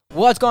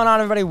What's going on,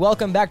 everybody?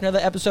 Welcome back to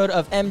another episode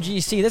of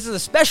MGC. This is a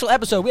special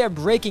episode. We have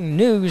breaking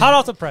news. Hot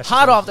off the presses.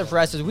 Hot off the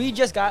presses. We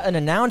just got an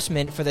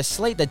announcement for the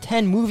slate, the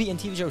 10 movie and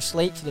TV show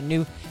slate for the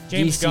new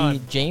James Gunn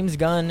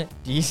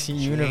DC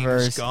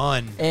Universe. James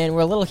Gunn. And we're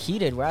a little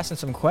heated. We're asking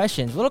some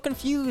questions. A little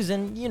confused.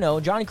 And,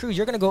 Johnny Cruz,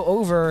 you're going to go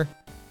over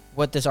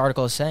what this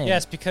article is saying.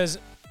 Yes, because,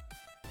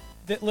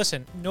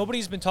 listen,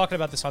 nobody's been talking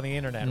about this on the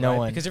internet, No right?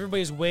 one. Because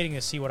everybody's waiting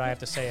to see what I have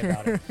to say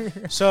about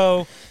it.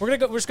 So we're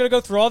just gonna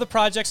go through all the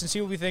projects and see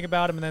what we think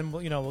about them, and then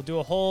we'll do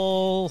a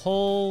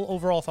whole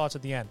overall thoughts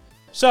at the end.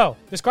 So,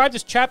 described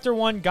as Chapter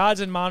 1,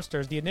 Gods and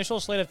Monsters, the initial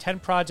slate of 10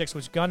 projects,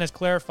 which Gunn has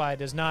clarified,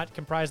 does not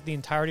comprise the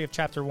entirety of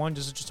Chapter 1,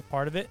 just a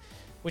part of it,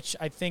 which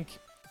I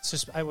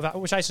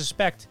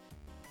suspect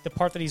the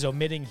part that he's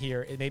omitting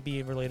here, it may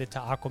be related to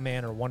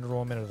Aquaman or Wonder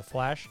Woman or The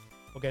Flash.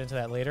 We'll get into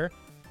that later.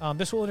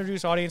 This will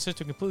introduce audiences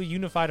to a completely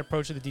unified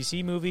approach to the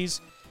DC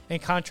movies, in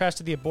contrast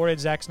to the aborted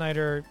Zack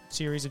Snyder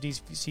series of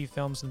DC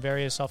films and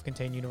various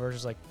self-contained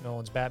universes like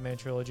Nolan's Batman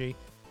trilogy.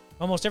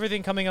 Almost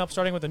everything coming up,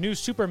 starting with a new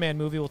Superman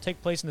movie, will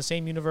take place in the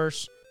same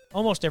universe.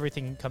 Almost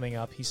everything coming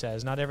up, he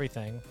says, not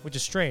everything, which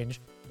is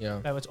strange. Yeah.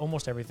 That it's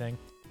almost everything.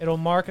 It'll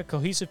mark a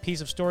cohesive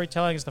piece of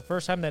storytelling. It's the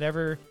first time that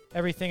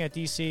everything at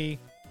DC,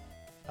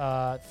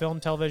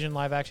 film, television,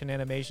 live action,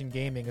 animation,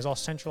 gaming, is all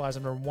centralized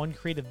under one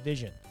creative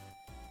vision.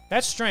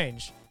 That's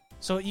strange.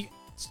 So,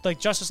 it's like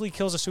Justice League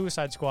kills a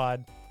Suicide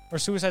Squad, or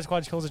Suicide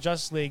Squad kills a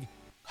Justice League,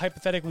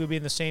 hypothetically would be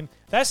in the same.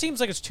 That seems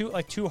like it's too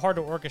hard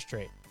to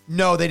orchestrate.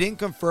 No, they didn't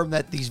confirm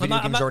that these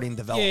video games are already in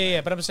development.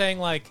 Yeah, but I'm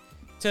saying,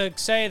 to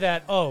say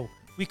that,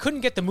 we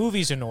couldn't get the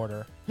movies in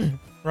order,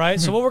 right?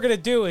 So what we're going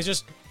to do is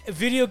just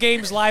video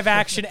games, live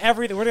action,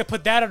 everything. We're going to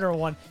put that under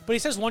one. But he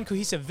says one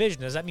cohesive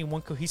vision. Does that mean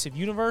one cohesive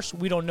universe?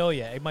 We don't know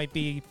yet. It might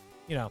be...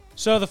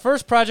 So the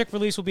first project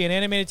release will be an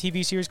animated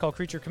TV series called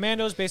Creature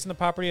Commandos, based on the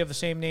property of the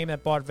same name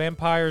that brought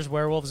vampires,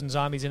 werewolves, and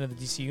zombies into the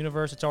DC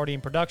universe. It's already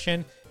in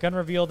production. Gunn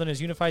revealed in his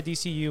unified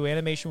DCU,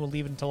 animation will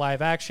lead into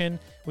live action,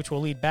 which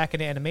will lead back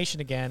into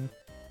animation again,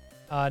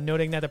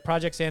 noting that the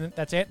projects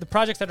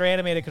that are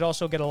animated could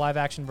also get a live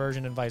action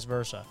version and vice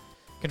versa.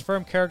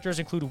 Confirmed characters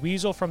include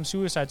Weasel from the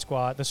Suicide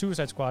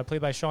Squad,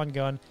 played by Sean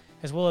Gunn,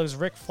 as well as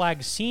Rick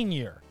Flag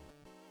Sr.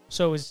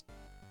 Was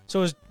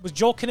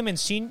Joel Kinnaman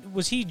Sr.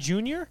 Was he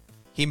Junior?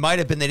 He might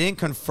have been. They didn't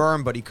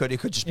confirm, but he could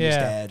just be his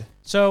dad.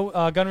 So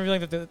Gunn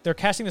revealing that they're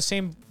casting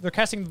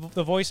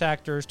the voice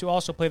actors to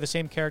also play the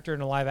same character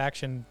in a live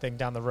action thing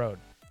down the road,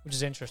 which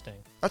is interesting.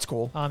 That's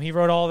cool. He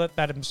wrote all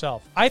that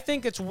himself. I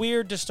think it's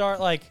weird to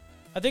start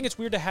I think it's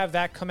weird to have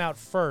that come out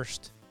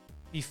first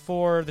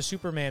before the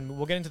Superman.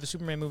 We'll get into the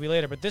Superman movie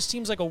later, but this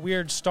seems like a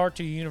weird start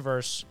to the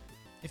universe.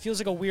 It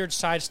feels like a weird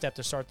sidestep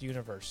to start the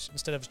universe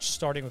instead of just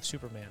starting with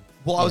Superman.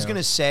 Well, I was going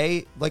to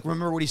say,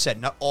 remember what he said,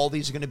 not all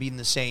these are going to be in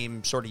the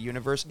same sort of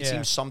universe. It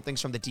seems some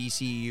things from the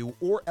DCU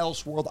or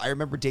Elseworld. I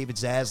remember David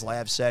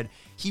Zaslav said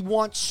he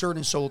wants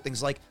certain solo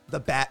things like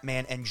the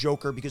Batman and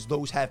Joker because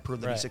those have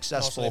proven to be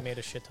successful. Also, they made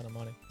a shit ton of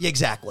money. Yeah,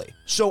 exactly.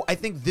 So I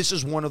think this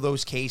is one of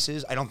those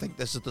cases. I don't think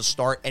this is the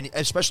start, and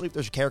especially if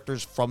there's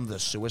characters from the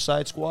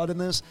Suicide Squad in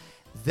this,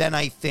 then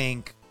I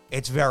think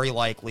it's very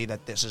likely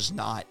that this is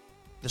not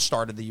the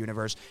start of the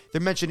universe. They're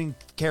mentioning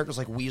characters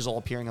like Weasel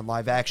appearing in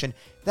live action.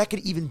 That could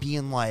even be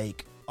in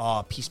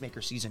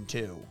Peacemaker Season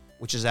 2,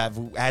 which is,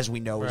 as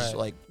we know, is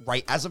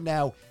right as of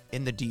now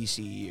in the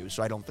DCU.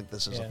 So I don't think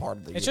this is a part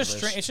of the universe.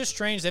 It's just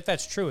strange if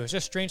that's true. It's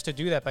just strange to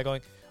do that by going,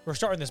 we're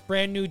starting this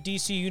brand new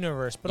DC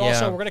universe, but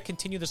also we're going to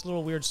continue this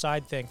little weird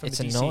side thing from the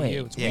DCU.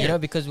 Annoying. It's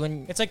weird. Because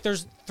it's like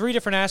there's 3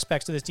 different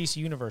aspects to this DC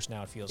universe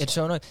now, it feels It's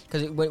so annoying.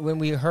 Because when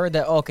we heard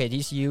that,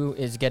 DCU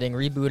is getting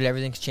rebooted,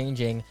 everything's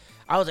changing,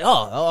 I was like,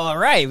 all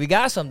right, we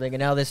got something.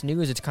 And now this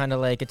news, it's kind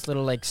of it's a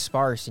little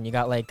sparse, and you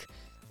got like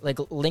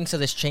links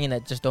of this chain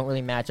that just don't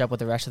really match up with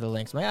the rest of the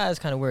links. I'm like, that's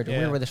kind of weird.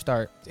 Weird where to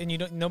start. And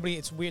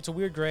it's weird. It's a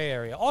weird gray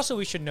area. Also,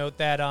 we should note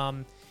that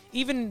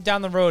even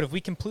down the road, if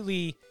we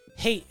completely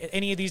hate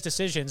any of these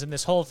decisions and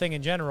this whole thing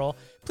in general,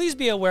 please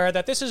be aware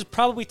that this is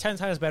probably 10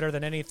 times better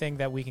than anything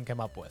that we can come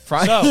up with.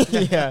 So,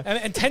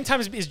 and 10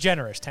 times is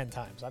generous. 10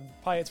 times.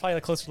 It's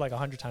probably closer to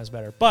 100 times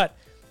better. But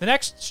the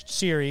next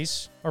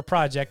series or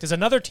project is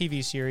another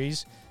TV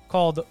series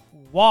called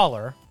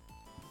Waller.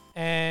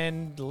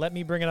 And let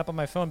me bring it up on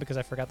my phone because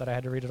I forgot that I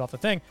had to read it off the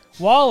thing.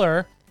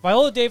 Waller,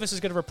 Viola Davis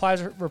is going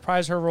to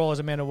reprise her role as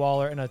Amanda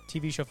Waller in a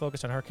TV show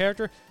focused on her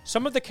character.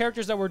 Some of the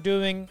characters that we're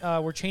doing,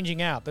 we're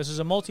changing out. This is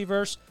a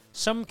multiverse.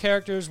 Some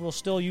characters will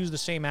still use the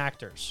same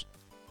actors,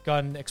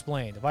 Gunn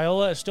explained.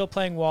 Viola is still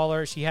playing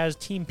Waller. She has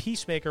Team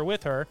Peacemaker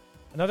with her,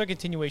 another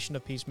continuation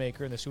of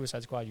Peacemaker in the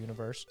Suicide Squad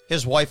universe.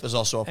 His wife is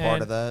also a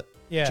part of that,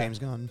 James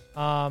Gunn.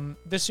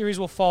 This series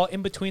will fall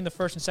in between the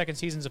first and second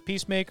seasons of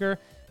Peacemaker.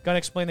 Gunn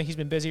explained that he's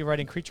been busy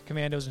writing Creature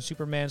Commandos and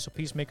Superman, so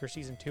Peacemaker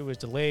Season 2 is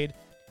delayed.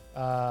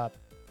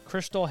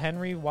 Crystal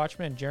Henry,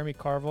 Watchmen, and Jeremy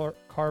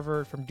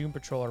Carver from Doom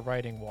Patrol are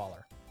writing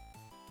Waller.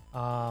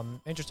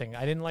 Interesting.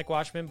 I didn't like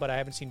Watchmen, but I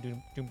haven't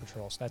seen Doom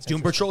Patrol, so that's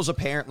Doom Patrol is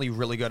apparently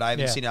really good. I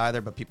haven't seen it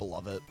either, but people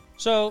love it.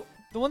 So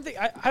the one thing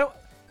I don't.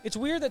 It's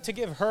weird that to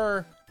give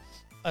her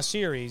a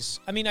series.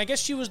 I mean, I guess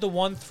she was the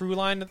one through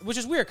line, which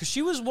is weird because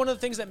she was one of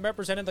the things that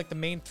represented like the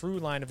main through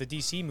line of the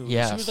DC movie.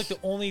 Yes. She was like the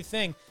only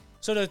thing.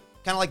 So to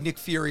Kind of like Nick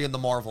Fury in the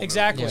Marvel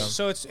exactly. movies.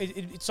 So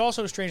it's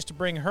also strange to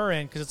bring her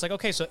in because it's like,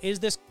 okay, so is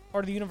this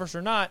part of the universe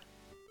or not?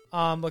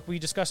 Like we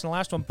discussed in the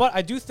last one. But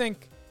I do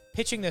think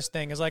pitching this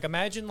thing is like,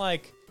 imagine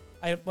like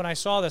when I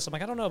saw this, I'm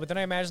like, I don't know, but then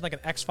I imagine like an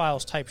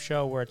X-Files type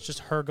show where it's just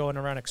her going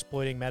around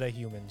exploiting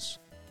meta-humans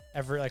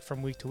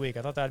from week to week.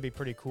 I thought that'd be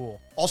pretty cool.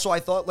 Also, I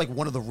thought like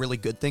one of the really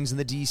good things in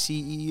the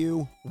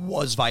DCEU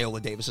was Viola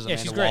Davis as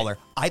she's Amanda great. Waller.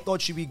 I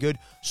thought she'd be good.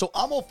 So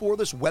I'm all for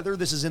this, whether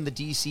this is in the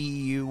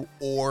DCEU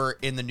or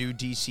in the new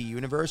DC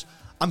universe.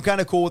 I'm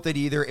kind of cool with it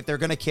either. If they're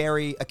going to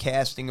carry a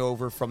casting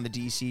over from the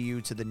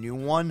DCU to the new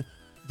one,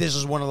 this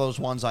is one of those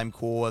ones I'm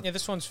cool with. Yeah,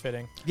 this one's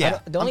fitting. Yeah,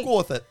 the I'm only- cool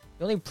with it.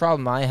 The only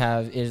problem I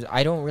have is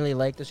I don't really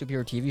like the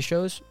superhero TV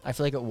shows. I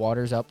feel like it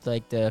waters up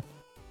like the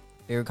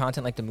bigger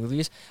content, like the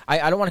movies.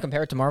 I don't want to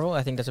compare it to Marvel.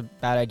 I think that's a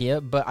bad idea,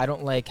 but I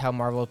don't like how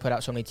Marvel put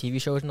out so many TV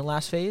shows in the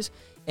last phase.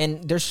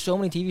 And there's so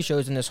many TV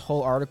shows in this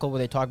whole article where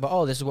they talk about,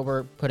 oh, this is what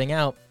we're putting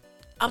out.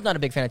 I'm not a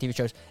big fan of TV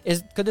shows.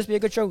 Could this be a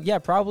good show? Yeah,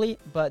 probably.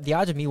 But the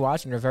odds of me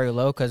watching are very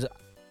low because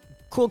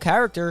cool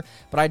character,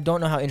 but I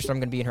don't know how interested I'm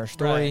going to be in her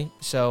story. Right.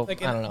 So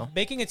Like I don't know.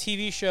 making a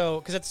TV show,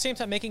 because at the same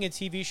time, making a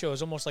TV show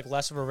is almost like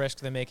less of a risk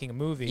than making a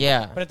movie.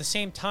 Yeah. But at the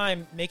same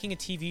time, making a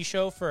TV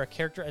show for a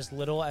character as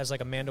little as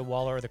like Amanda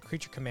Waller or the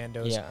Creature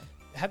Commandos, Yeah.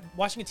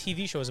 watching a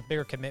TV show is a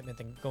bigger commitment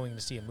than going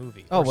to see a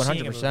movie. Oh, or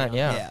seeing a 100%. movie.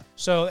 Yeah.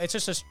 So it's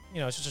just it's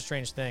just a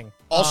strange thing.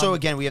 Also,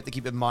 again, we have to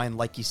keep in mind,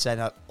 like you said,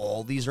 not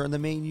all these are in the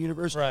main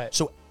universe. Right.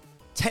 So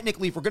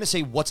technically, if we're going to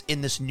say what's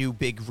in this new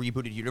big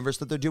rebooted universe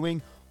that they're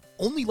doing,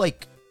 only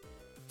like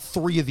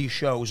 3 of these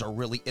shows are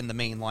really in the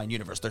mainline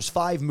universe. There's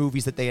 5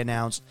 movies that they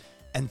announced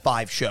and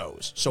 5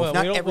 shows. So if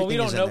not everything we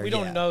don't is know. in there, We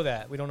don't yeah. know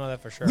that. We don't know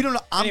that for sure. We don't know.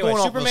 I'm Anyway,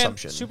 going off Superman, of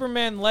assumption.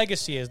 Superman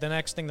Legacy is the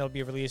next thing that'll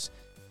be released.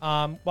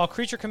 While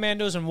Creature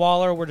Commandos and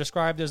Waller were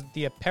described as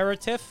the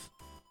aperitif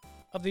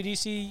of the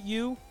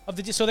DCU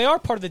so they are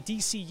part of the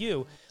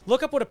DCU.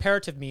 Look up what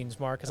aperitif means,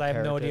 Mark, because I have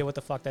no Aperitif. idea what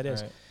the fuck that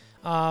is.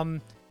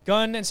 Right.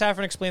 Gunn and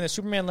Safran explain that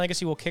Superman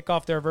Legacy will kick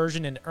off their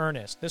version in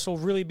earnest. This will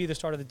really be the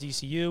start of the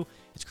DCU.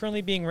 It's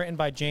currently being written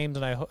by James,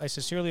 and I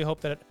sincerely hope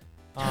that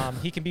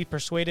he can be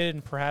persuaded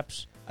and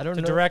perhaps I don't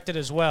to know. direct it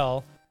as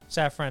well.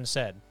 Safran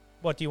said.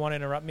 What, do you want to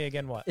interrupt me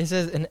again? What? It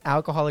says an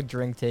alcoholic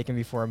drink taken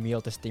before a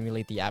meal to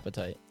stimulate the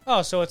appetite.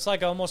 Oh, so it's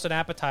like almost an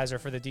appetizer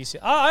for the DC.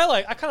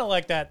 I kind of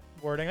like that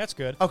wording. That's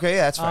good. Okay,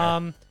 yeah, that's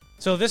fair.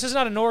 So this is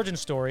not an origin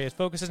story. It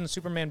focuses on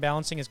Superman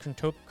balancing his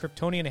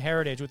Kryptonian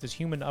heritage with his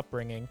human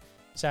upbringing.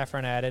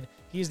 Safran added,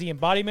 "He is the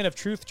embodiment of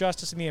truth,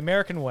 justice, and the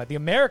American way. The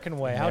American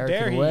way. How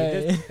dare American he?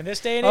 way. In this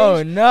day and age,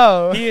 Oh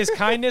no! he is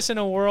kindness in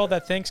a world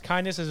that thinks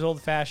kindness is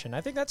old-fashioned.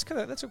 I think that's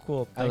a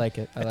cool thing. I like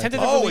it. I A like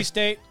tentative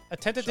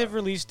it.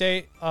 release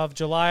date of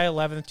July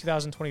 11th,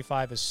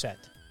 2025 is set.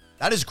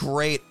 That is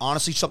great.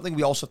 Honestly, something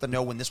we also have to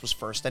know when this was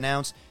first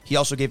announced. He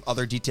also gave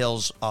other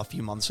details a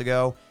few months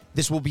ago.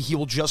 He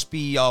will just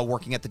be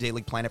working at the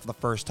Daily Planet for the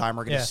first time.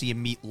 We're going to see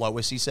him meet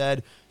Lois, he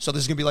said. So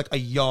this is going to be like a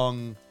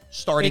young,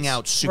 starting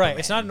out Superman. Right.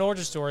 It's not an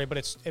origin story, but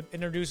it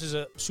introduces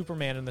a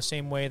Superman in the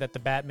same way that the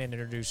Batman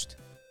introduced.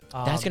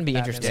 That's gonna be Batman.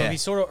 interesting. So Yeah.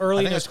 he's sort of early I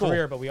in think his that's cool.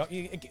 career, but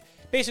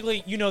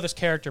basically you know this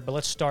character, but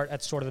let's start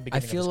at sort of the I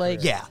beginning. feel of his like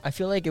career. Yeah. I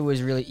feel like it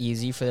was really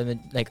easy for them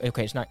to, like,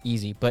 okay, it's not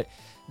easy, but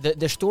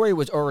the story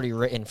was already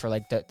written for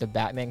like the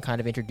Batman kind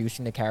of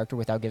introducing the character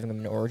without giving him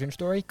an origin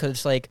story, because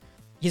it's like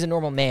he's a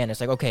normal man. It's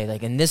like, okay,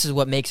 like, and this is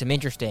what makes him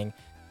interesting.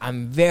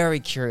 I'm very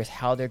curious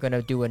how they're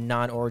gonna do a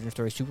non-origin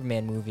story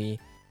Superman movie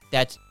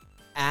that's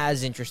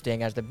as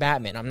interesting as the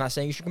Batman. I'm not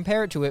saying you should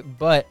compare it to it,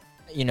 but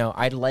you know,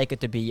 I'd like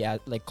it to be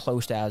like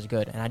close to as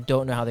good, and I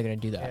don't know how they're gonna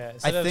do that. Yeah,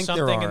 instead I of think there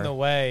something in are. the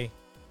way.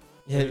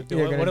 Yeah,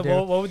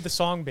 What would the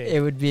song be?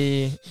 it would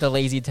be the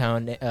Lazy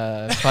Town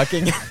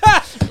fucking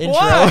intro.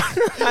 Why?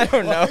 I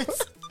don't know.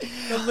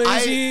 The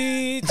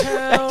Lazy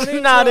Town. That's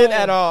not it intro.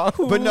 at all.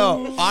 But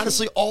no,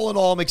 honestly, all in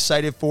all, I'm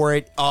excited for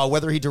it.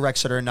 Whether he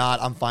directs it or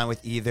not, I'm fine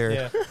with either.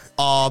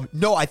 Yeah.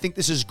 No, I think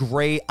this is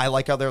great. I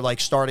like how they're like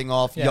starting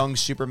off Yeah. young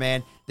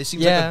Superman. This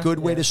seems like Yeah, a good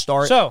way yeah. to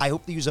start. So- I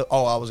hope they use I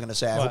was gonna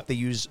say I What? hope they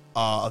use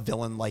a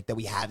villain like that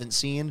we haven't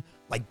seen,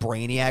 like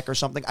Brainiac or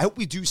something. I hope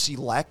we do see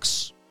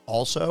Lex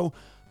also,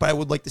 but I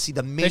would like to see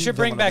the main. They should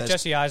bring villain of back this.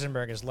 Jesse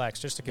Eisenberg as Lex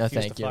just to No,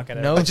 confuse thank the you. fuck out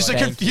of No, everybody. Just to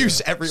Thank confuse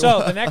you. everyone.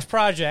 So the next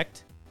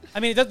project, I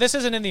mean, this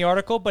isn't in the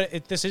article,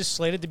 but this is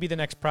slated to be the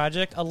next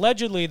project.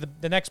 Allegedly,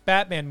 the next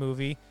Batman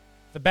movie,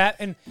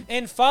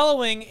 and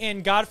following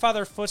in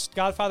Godfather's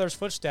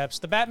footsteps,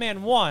 the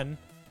Batman 1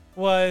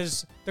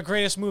 was the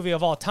greatest movie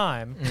of all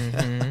time,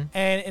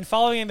 and in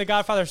following in the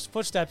Godfather's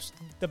footsteps,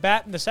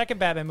 the second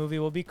Batman movie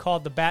will be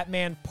called The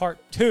Batman Part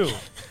 2.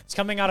 It's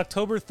coming out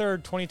October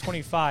 3rd,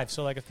 2025,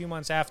 so like a few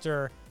months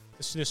after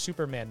the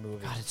Superman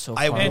movie. God, it's so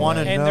I far and,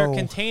 wanna away. and know.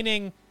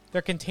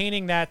 they're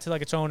containing that to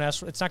like its own.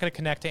 It's not going to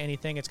connect to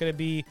anything. It's going to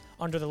be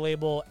under the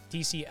label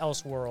DC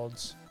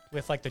Elseworlds.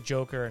 with like the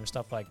Joker and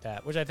stuff like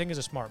that, which I think is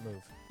a smart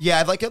move. Yeah,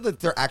 I like how that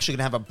they're actually going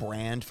to have a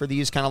brand for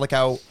these, kind of like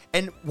how...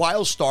 And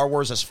while Star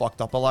Wars has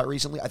fucked up a lot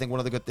recently, I think one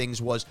of the good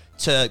things was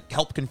to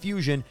help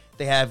confusion,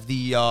 they have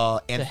the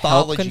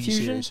anthology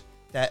series.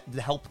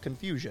 To help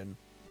confusion.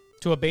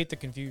 To abate the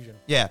confusion.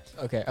 Yeah.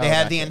 Okay. They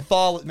had the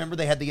anthology... Remember,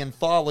 they had the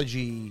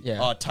anthology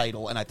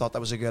title, and I thought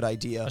that was a good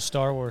idea. A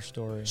Star Wars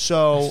story.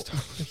 So...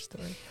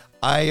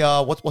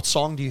 what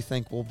song do you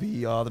think will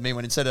be the main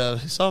one instead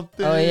of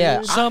something? Oh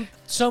yeah,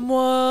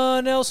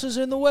 someone else is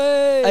in the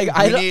way.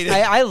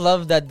 I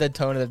love that the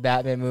tone of the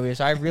Batman movie.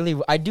 So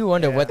I do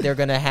wonder what they're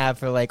gonna have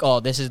for like. Oh,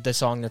 this is the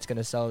song that's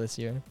gonna sell this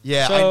year.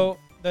 Yeah. So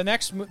the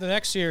next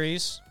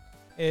series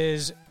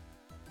is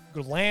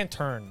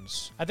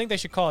Lanterns. I think they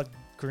should call it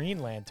Green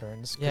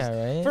Lanterns.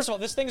 Yeah. Right. First of all,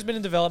 this thing's been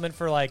in development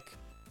for like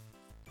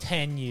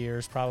 10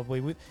 years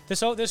probably. This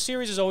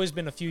series has always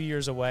been a few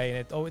years away,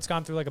 and it's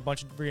gone through like a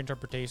bunch of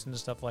reinterpretations and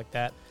stuff like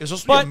that. It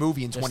was supposed to be a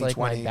movie in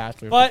 2020.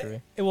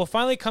 But it will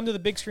finally come to the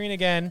big screen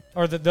again,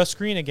 or the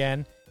screen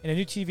again, in a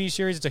new TV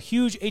series. It's a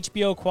huge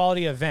HBO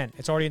quality event.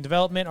 It's already in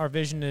development. Our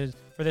vision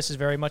for this is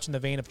very much in the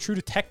vein of True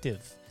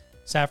Detective.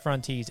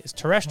 Saffron Tees. It's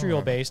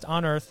terrestrial based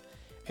on Earth.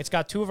 It's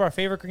got two of our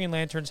favorite Green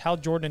Lanterns, Hal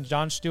Jordan and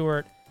Jon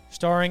Stewart,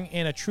 starring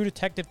in a True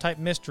Detective type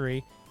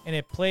mystery, and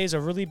it plays a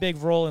really big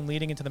role in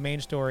leading into the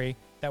main story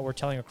that we're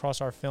telling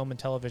across our film and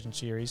television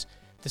series.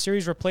 The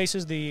series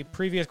replaces the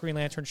previous Green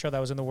Lantern show that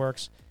was in the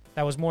works.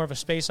 That was more of a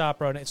space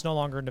opera, and it's no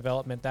longer in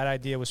development. That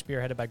idea was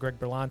spearheaded by Greg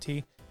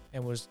Berlanti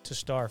and was to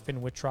star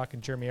Finn Wittrock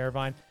and Jeremy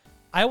Irvine.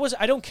 I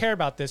don't care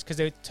about this because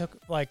it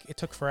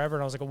took forever,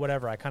 and I was like, oh,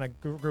 whatever. I kind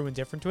of grew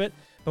indifferent to it.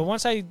 But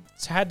once they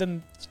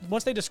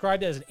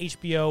described it as an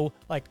HBO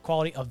like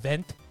quality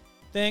event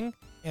thing,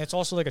 and it's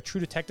also like a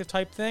True Detective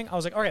type thing, I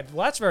was like, all right,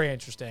 well, that's very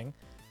interesting.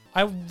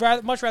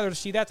 I'd much rather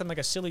see that than like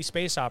a silly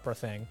space opera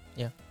thing.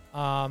 Yeah.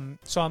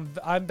 So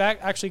that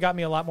actually got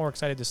me a lot more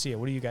excited to see it.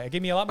 What do you got? It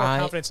gave me a lot more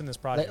confidence in this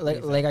project.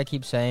 Like I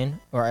keep saying,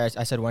 or I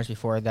said once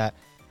before, that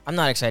I'm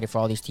not excited for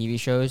all these TV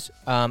shows.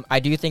 I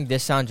do think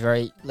this sounds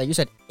very, like you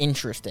said,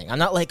 interesting. I'm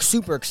not like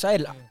super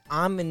excited.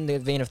 I'm in the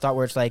vein of thought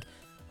where it's like,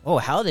 oh,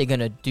 how are they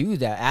going to do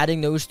that?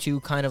 Adding those two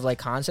kind of like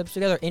concepts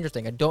together,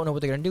 interesting. I don't know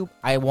what they're going to do.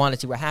 I want to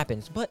see what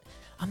happens. But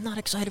I'm not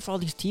excited for all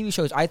these TV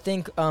shows. I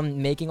think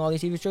making all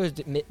these TV shows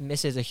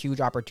misses a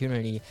huge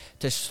opportunity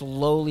to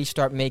slowly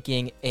start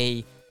making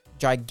a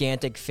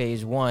gigantic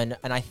phase one.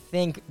 And I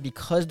think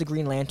because the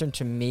Green Lantern,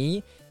 to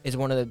me, is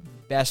one of the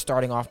best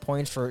starting off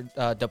points for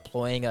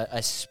deploying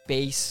a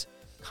space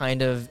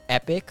kind of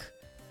epic,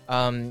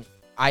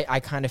 I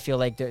kind of feel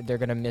like they're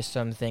going to miss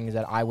some things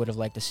that I would have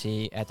liked to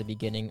see at the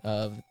beginning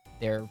of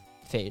their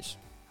phase.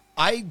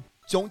 I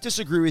don't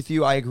disagree with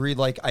you. I agree.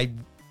 Like,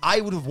 I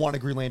would have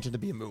wanted Green Lantern to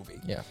be a movie.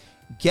 Yeah.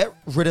 Get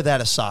rid of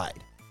that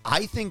aside.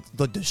 I think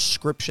the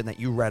description that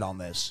you read on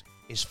this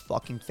is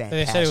fucking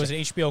fantastic. They said it was an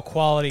HBO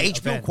quality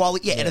event.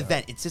 Quality, an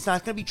event. It's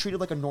not going to be treated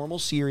like a normal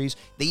series.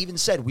 They even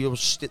said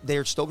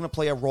they're still going to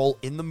play a role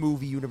in the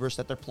movie universe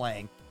that they're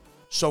playing.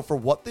 So for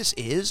what this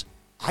is,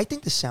 I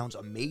think this sounds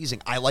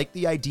amazing. I like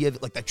the idea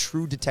of like the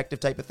True Detective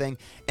type of thing.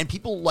 And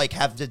people like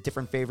have the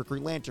different favorite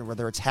Green Lantern,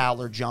 whether it's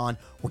Hal or John.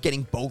 We're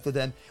getting both of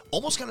them.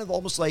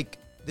 Almost like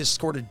this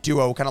sort of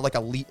duo, kind of like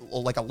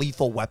a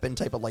Lethal Weapon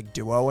type of like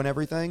duo and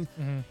everything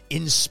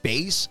in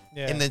space.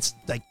 Yeah. And it's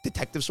like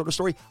detective sort of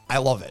story. I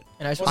love it.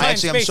 And I'm so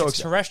excited. It's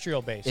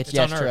terrestrial based. It's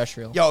on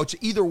terrestrial. Earth. Yo, it's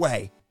either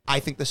way. I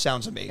think this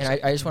sounds amazing.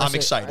 And I'm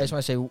excited. I just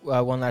want to say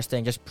one last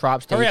thing. Just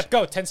props to Hurry up,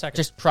 go, 10 seconds.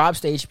 Just props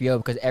to HBO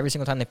because every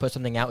single time they put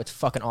something out, it's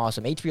fucking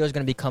awesome. HBO is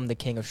going to become the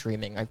king of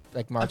streaming. I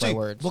mark my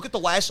words. Look at The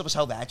Last of Us,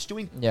 how that's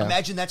doing. Yeah.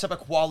 Imagine that type of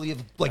quality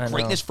of like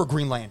greatness for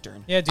Green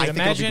Lantern. Yeah, dude. I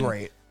think it'll be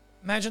great.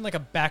 Imagine like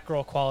a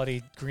Batgirl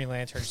quality Green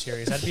Lantern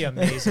series. That'd be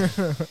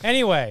amazing.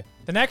 Anyway,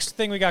 the next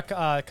thing we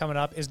got coming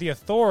up is The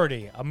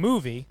Authority, a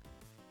movie.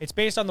 It's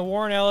based on the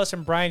Warren Ellis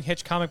and Brian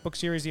Hitch comic book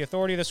series, The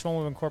Authority. This one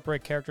will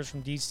incorporate characters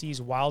from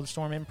DC's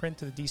Wildstorm imprint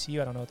to the DCU.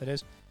 I don't know what that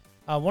is.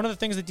 One of the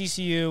things that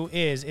DCU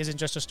isn't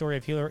just a story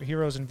of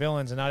heroes and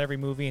villains, and not every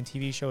movie and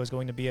TV show is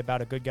going to be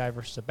about a good guy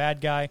versus a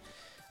bad guy.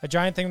 A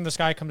giant thing in the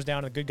sky comes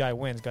down and the good guy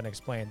wins. Going to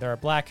explain. There are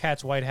black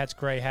hats, white hats,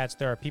 gray hats.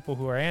 There are people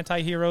who are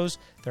anti-heroes.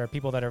 There are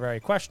people that are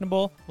very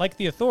questionable, like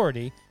The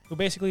Authority, who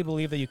basically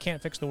believe that you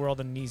can't fix the world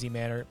in an easy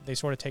manner. They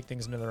sort of take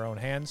things into their own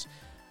hands.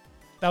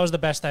 That was the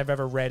best I've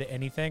ever read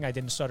anything. I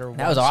didn't stutter once.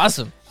 That was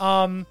awesome.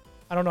 I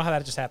don't know how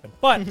that just happened.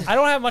 But I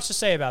don't have much to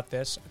say about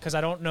this because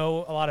I don't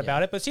know a lot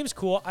about it. But it seems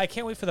cool. I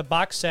can't wait for the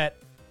box set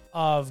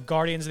of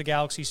Guardians of the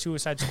Galaxy,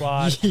 Suicide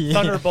Squad,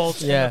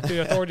 Thunderbolts, and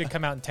The Authority to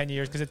come out in 10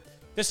 years because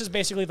this is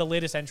basically the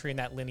latest entry in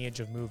that lineage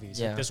of movies.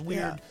 Yeah. Like this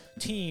weird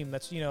team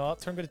that's,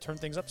 going to turn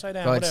things upside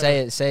down. Go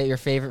ahead, say it. Your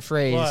favorite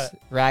phrase. What?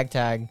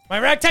 Ragtag. My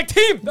ragtag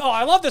team! Oh,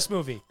 I love this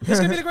movie. This is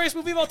going to be the greatest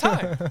movie of all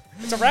time.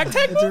 It's a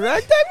ragtag movie? It's a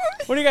ragtag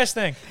movie? What do you guys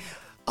think?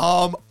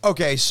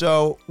 Okay,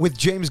 so with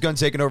James Gunn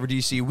taking over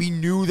DC, we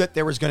knew that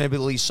there was going to be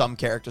at least some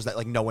characters that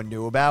like no one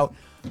knew about.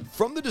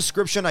 From the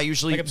description, I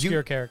usually like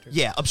obscure characters.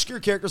 Yeah, obscure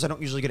characters I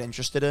don't usually get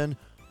interested in.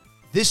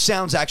 this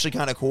sounds actually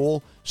kind of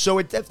cool. So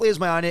it definitely is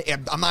my on it.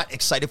 I'm not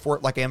excited for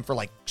it like I am for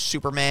like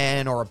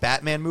Superman or a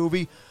Batman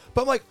movie,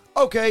 but I'm like,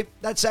 okay,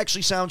 that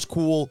actually sounds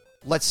cool.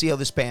 Let's see how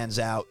this pans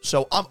out.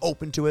 So I'm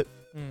open to it.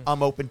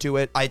 I'm open to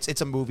it.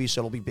 It's a movie,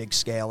 so it'll be big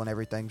scale and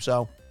everything.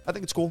 So I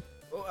think it's cool.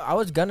 I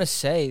was gonna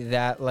say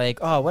that, like,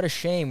 oh, what a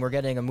shame we're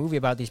getting a movie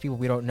about these people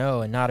we don't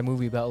know and not a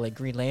movie about, like,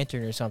 Green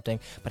Lantern or something.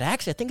 But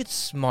actually, I think it's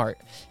smart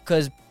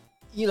because,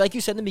 like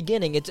you said in the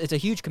beginning, it's a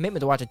huge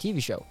commitment to watch a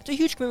TV show. It's a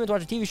huge commitment to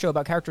watch a TV show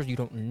about characters you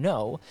don't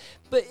know,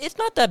 but it's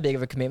not that big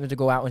of a commitment to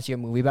go out and see a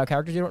movie about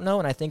characters you don't know,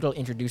 and I think it'll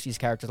introduce these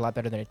characters a lot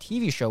better than a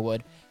TV show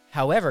would.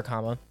 However,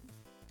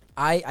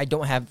 I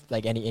don't have,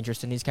 like, any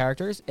interest in these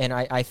characters, and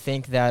I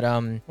think that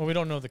Well, we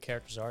don't know who the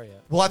characters are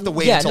yet. We'll have to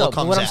wait until it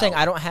comes out. What I'm saying,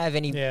 I don't have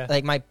any,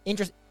 like, my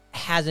interest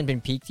hasn't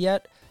been piqued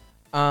yet.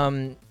 So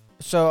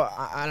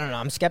I don't know.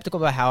 I'm skeptical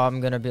about how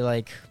I'm gonna be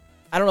like.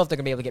 I don't know if they're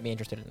gonna be able to get me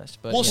interested in this.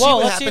 But We'll see Well,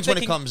 what let's see happens if when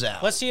they it can- comes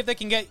out. Let's see if they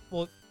can get.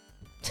 Well,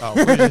 Oh,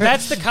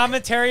 that's the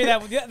commentary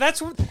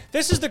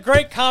this is the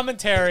great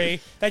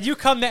commentary that you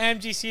come to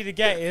MGC to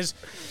get is,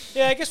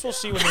 yeah, I guess we'll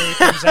see when the movie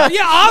comes out.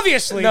 Yeah,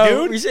 obviously,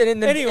 no, dude. we should,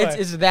 and then Anyway.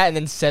 it's that, and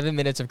then 7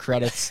 minutes of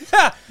credits.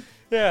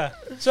 Yeah.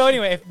 So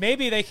anyway, if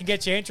maybe they can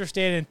get you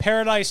interested in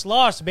Paradise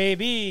Lost,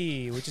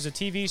 baby, which is a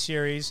TV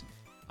series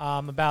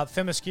about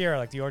Themyscira,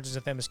 like the origins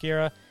of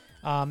Themyscira.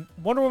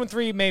 Wonder Woman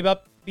 3 may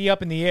be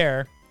up in the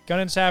air. Gunn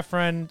and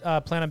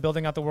Safran plan on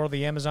building out the world of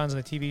the Amazons in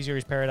the TV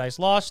series Paradise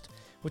Lost,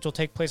 which will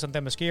take place on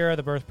Themyscira,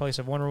 the birthplace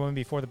of Wonder Woman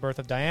before the birth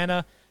of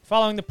Diana,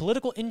 following the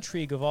political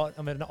intrigue of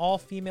an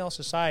all-female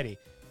society.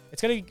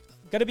 It's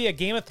gonna be a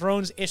Game of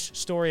Thrones-ish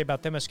story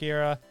about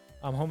Themyscira,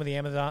 home of the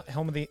Amazon,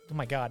 home of the. Oh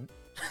my God.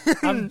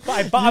 I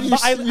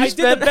did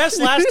the best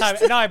last time.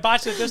 No, I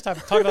botched it this time.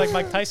 I'm talking like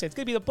Mike Tyson. It's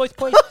gonna be the boys'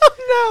 point.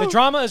 The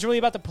drama is really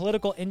about the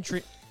political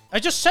intrigue. I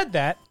just said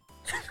that.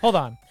 Hold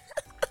on.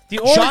 The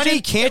origin,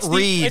 Johnny can't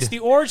read. It's the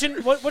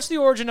origin. What's the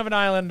origin of an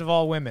island of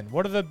all women?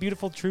 What are the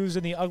beautiful truths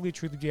and the ugly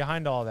truth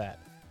behind all that?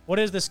 What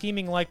is the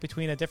scheming like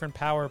between the different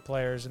power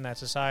players in that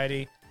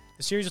society?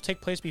 The series will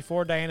take place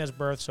before Diana's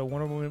birth, so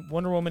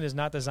Wonder Woman is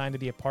not designed to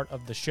be a part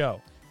of the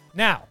show.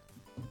 Now,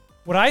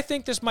 what I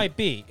think this might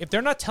be, if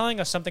they're not telling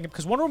us something,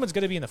 because Wonder Woman's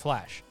going to be in the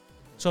Flash,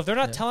 so if they're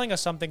not telling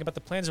us something about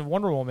the plans of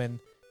Wonder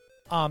Woman,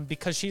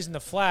 because she's in the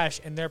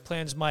Flash and their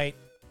plans might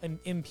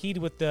impede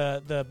with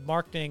the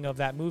marketing of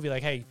that movie,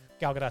 like, hey,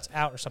 Gal Gadot's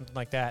out or something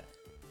like that.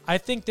 I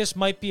think this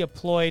might be a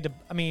ploy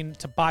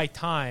to buy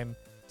time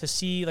to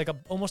see, like,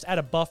 almost add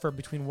a buffer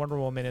between Wonder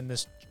Woman and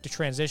the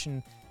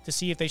transition to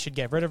see if they should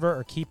get rid of her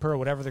or keep her or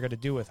whatever they're going to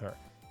do with her.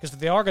 Because if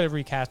they are going to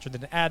recast her,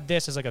 then add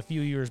this as like a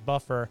few years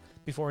buffer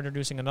before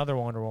introducing another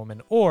Wonder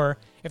Woman. Or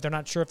if they're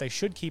not sure if they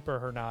should keep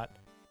her or not,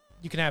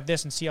 you can have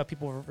this and see how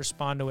people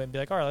respond to it and be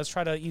like, all right, let's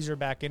try to ease her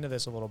back into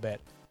this a little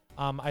bit.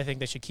 I think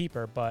they should keep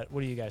her, but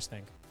what do you guys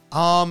think?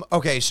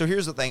 Okay, so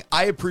here's the thing.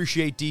 I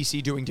appreciate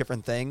DC doing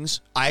different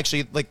things. I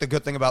actually, like, the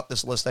good thing about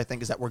this list, I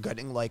think, is that we're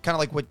getting, like, kind of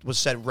like what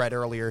was read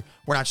earlier.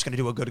 We're not just going to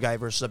do a good guy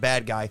versus a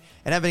bad guy.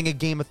 And having a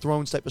Game of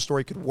Thrones type of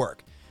story could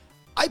work.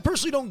 I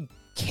personally don't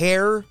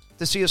care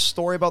to see a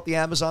story about the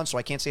Amazon, so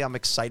I can't say I'm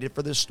excited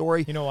for this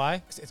story. You know why?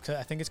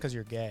 I think it's because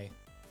you're gay.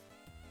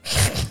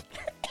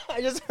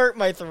 I just hurt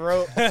my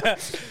throat.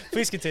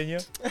 Please continue.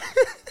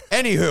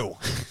 Anywho.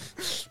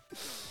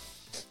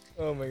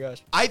 Oh my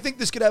gosh. I think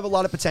this could have a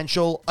lot of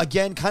potential.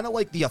 Again, kind of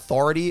like The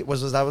Authority.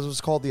 Was that what it was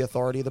called? The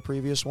Authority, the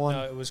previous one?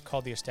 No, it was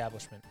called The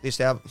Establishment.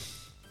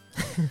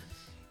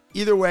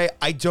 Either way,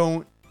 I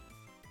don't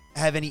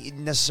have any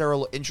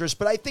necessary interest,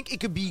 but I think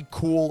it could be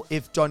cool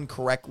if done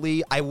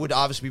correctly. I would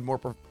obviously be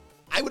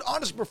I would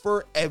honestly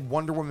prefer a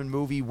Wonder Woman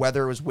movie,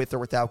 whether it was with or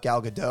without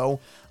Gal Gadot.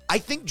 I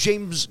think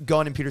James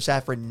Gunn and Peter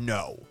Safran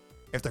know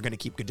if they're going to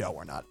keep Gadot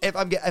or not. If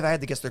I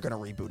had to guess, they're going to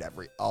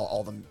reboot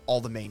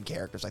all the main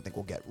characters. I think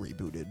will get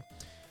rebooted.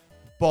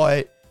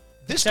 But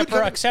this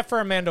except for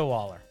Amanda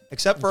Waller.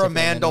 Except for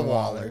Amanda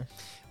Waller.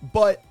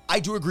 But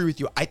I do agree with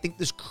you. I think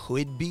this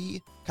could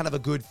be kind of a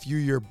good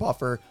few-year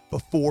buffer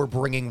before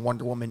bringing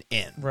Wonder Woman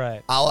in.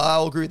 Right.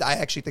 I'll agree with that. I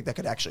actually think that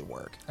could actually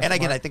work. And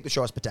again, I think the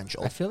show has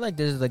potential. I feel like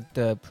this is like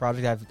the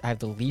project I have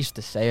the least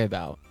to say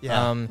about.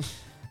 Yeah. I'm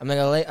like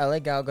I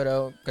like Gal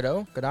Gadot.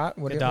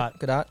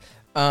 Gadot.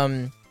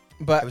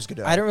 But It was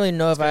Gadot. I don't really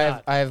know if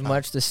Gadot. I have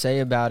much to say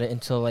about it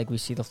until like we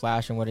see the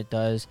Flash and what it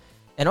does.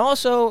 And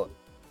also,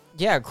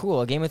 yeah,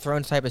 cool. A Game of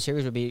Thrones type of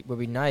series would be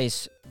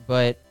nice,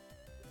 but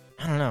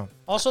I don't know.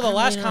 Also, I the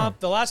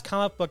don't know. last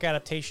comic book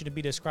adaptation to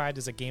be described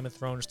as a Game of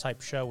Thrones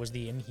type show was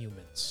The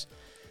Inhumans.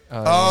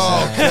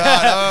 Oh,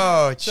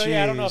 God. Oh, So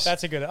yeah, I don't know if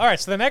that's a good. All right,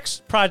 so the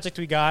next project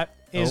we got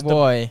is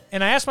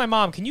and I asked my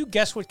mom, "Can you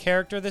guess what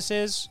character this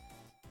is?"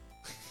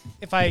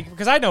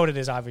 Because I know what it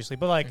is, obviously,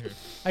 but like,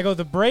 I go,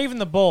 The Brave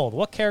and the Bold.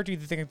 What character do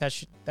you think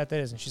that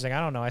is? And she's like, I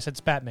don't know. I said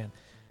it's Batman.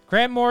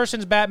 Grant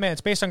Morrison's Batman.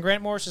 It's based on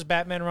Grant Morrison's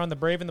Batman run, The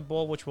Brave and the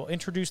Bold, which will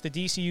introduce the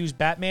DCU's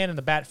Batman and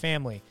the Bat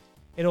family.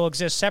 It'll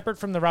exist separate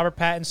from the Robert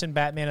Pattinson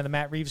Batman and the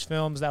Matt Reeves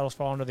films that will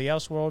fall under the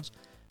Elseworlds.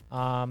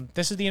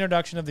 This is the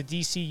introduction of the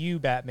DCU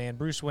Batman,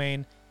 Bruce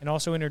Wayne, and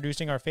also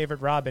introducing our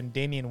favorite Robin,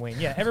 Damian Wayne.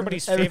 Yeah,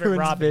 everybody's favorite Everyone's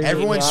Robin. favorite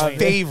Everyone's Robin.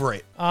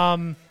 favorite.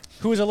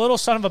 Who is a little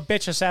son of a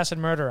bitch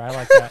assassin murderer. I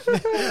like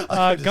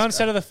that. Gunn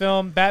said of the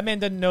film, Batman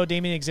didn't know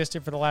Damian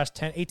existed for the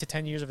last 8 to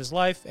 10 years of his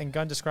life, and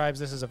Gunn describes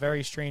this as a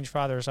very strange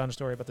father-son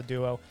story about the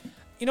duo.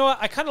 You know what?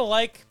 I kind of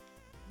like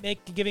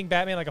giving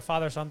Batman like a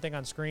father-son thing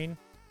on screen.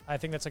 I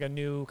think that's like a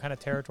new kind of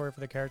territory for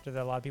the character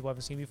that a lot of people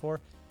haven't seen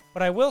before.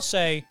 But I will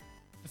say,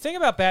 the thing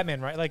about Batman,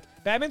 right? Like,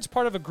 Batman's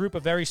part of a group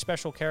of very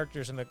special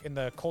characters in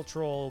the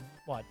cultural,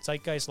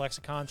 zeitgeist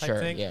lexicon type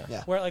thing.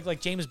 Yeah. Where like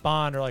James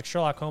Bond or like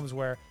Sherlock Holmes,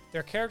 where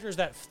they're characters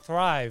that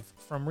thrive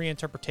from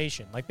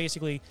reinterpretation. Like,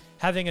 basically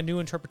having a new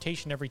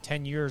interpretation every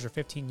 10 years or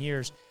 15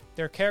 years.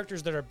 They're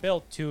characters that are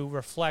built to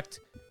reflect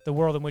the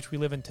world in which we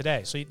live in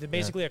today. So they're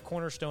basically a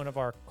cornerstone of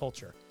our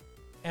culture.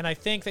 And I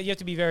think that you have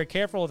to be very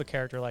careful with a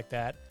character like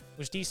that,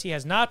 which DC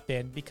has not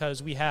been,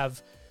 because we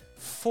have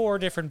 4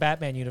 different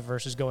Batman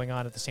universes going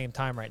on at the same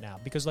time right now.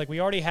 Because, like,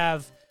 we already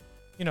have,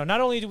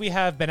 not only do we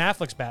have Ben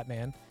Affleck's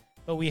Batman,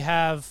 but we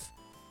have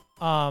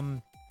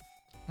Robert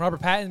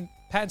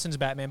Pattinson's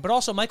Batman, but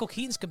also Michael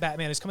Keaton's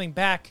Batman is coming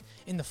back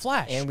in The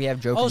Flash. And we have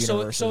Joker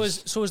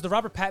universes. So is the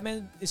Robert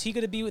Pattinson, is he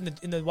going to be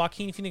in the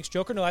Joaquin Phoenix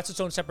Joker? No, that's its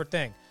own separate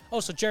thing. Oh,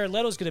 so Jared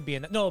Leto's going to be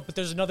in that. No, but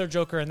there's another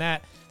Joker in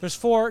that. There's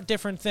 4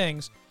 different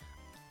things.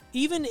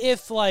 Even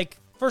if, like,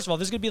 first of all,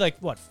 this is going to be like,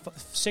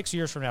 6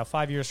 years from now,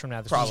 5 years from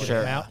now. This Probably. is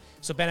gonna come out.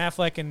 So Ben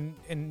Affleck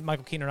and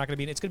Michael Keaton are not going to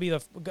be in it. It's going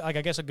to be, I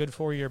guess, a good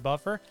 4-year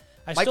buffer.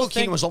 Michael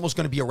Keaton was almost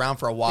going to be around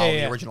for a while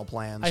in the original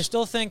plans. I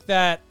still think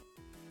that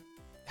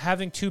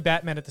having 2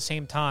 Batmen at the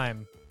same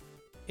time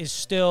is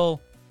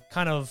still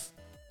kind of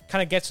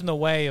gets in the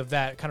way of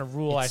that kind of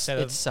rule I said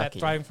of that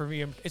thriving for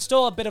me. It's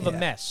still a bit of a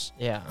mess.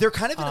 Yeah. They're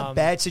kind of in a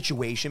bad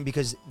situation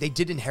because they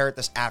did inherit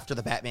this after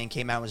the Batman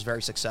came out and was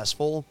very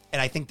successful.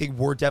 And I think they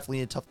were definitely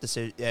in a tough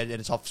decision, in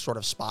a tough sort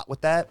of spot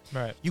with that.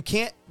 Right. You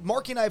can't,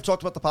 Marky and I have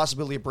talked about the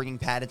possibility of bringing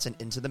Pattinson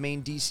into the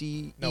main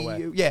DC No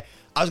EU. way. Yeah.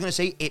 I was going to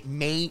say it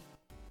may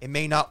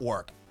not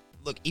work.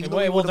 Look, even though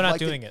we they're would've not liked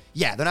doing it.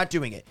 Yeah, they're not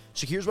doing it.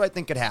 So here's what I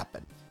think could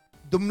happen.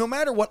 No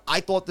matter what, I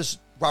thought this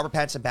Robert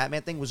Pattinson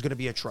Batman thing was going to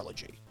be a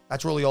trilogy.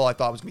 That's really all I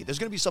thought it was going to be. There's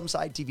going to be some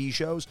side TV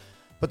shows,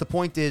 but the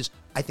point is,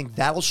 I think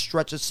that'll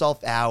stretch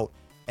itself out,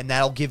 and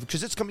that'll give,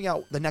 because it's coming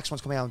out, the next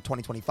one's coming out in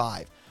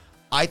 2025.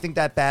 I think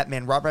that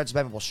Robert Pattinson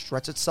Batman will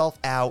stretch itself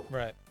out,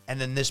 Right. and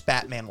then this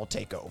Batman will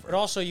take over. But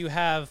also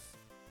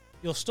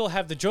you'll still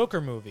have the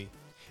Joker movie.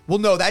 Well,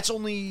 no, that's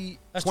only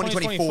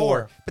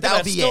 2024, but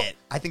that'll be it.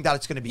 I think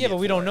that's going to be it. Yeah, but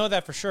we don't know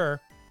that for sure,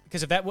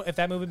 because if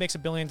that movie makes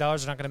 $1 billion, they're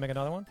not going to make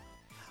another one.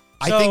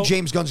 I think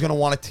James Gunn's going to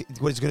want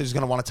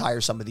to want to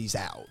tire some of these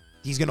out.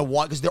 He's going to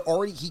want,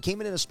 because he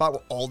came in a spot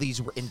where all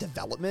these were in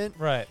development.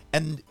 Right.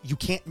 And you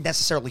can't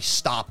necessarily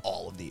stop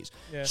all of these.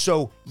 Yeah.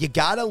 So you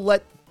got to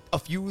let a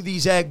few of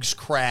these eggs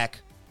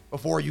crack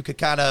before you could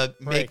kind of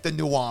make the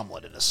new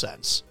omelet in a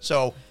sense.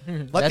 So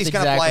let these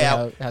kind of play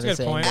out. That's a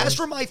good point. As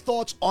for my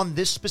thoughts on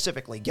this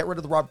specifically, get rid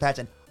of the Robert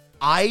Pattinson.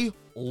 I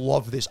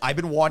love this. I've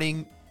been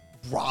wanting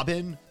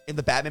Robin in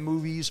the Batman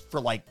movies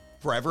for like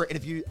forever. And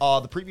if you,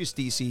 the previous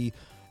DC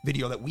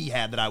video that we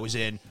had that I was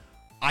in,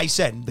 I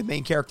said the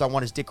main character I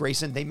want is Dick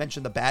Grayson. They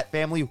mentioned the Bat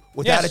family.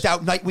 Without a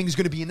doubt, Nightwing is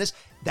going to be in this.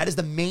 That is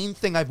the main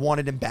thing I've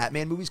wanted in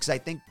Batman movies, because I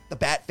think the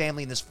Bat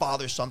family and this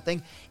father-son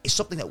thing is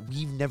something that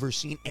we've never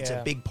seen. It's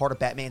a big part of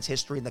Batman's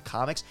history in the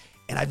comics,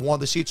 and I've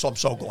wanted to see it, so I'm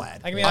so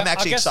glad. I'm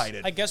actually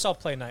excited. I guess I'll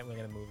play Nightwing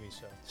in a movie.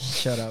 So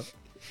Shut up.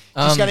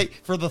 Just gotta,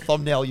 for the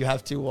thumbnail, you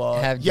have to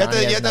you have to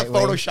Nightwing.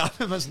 Photoshop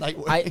him as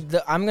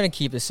Nightwing. I'm gonna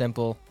keep it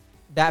simple.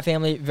 Bat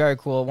family, very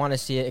cool. Want to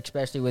see it,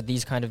 especially with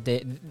these kind of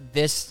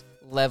this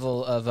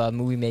level of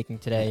movie making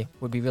today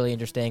would be really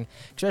interesting,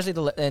 especially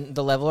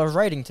the level of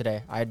writing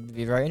today. I'd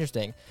be very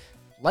interesting.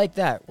 Like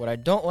that. What I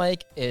don't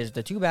like is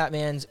the 2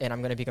 Batmans, and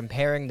I'm going to be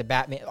comparing the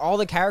Batman, all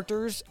the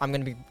characters. I'm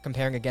going to be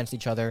comparing against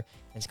each other.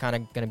 It's kind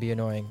of going to be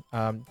annoying.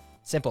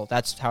 Simple.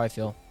 That's how I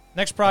feel.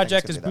 Next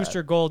project is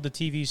Booster Gold, the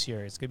TV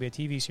series. It's going to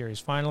be a TV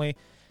series. Finally,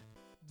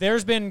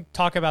 there's been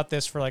talk about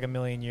this for like a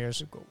million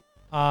years.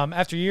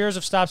 After years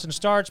of stops and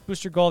starts,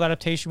 Booster Gold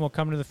adaptation will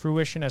come to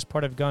fruition as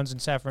part of Gunn's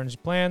and Safran's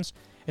plans.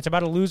 It's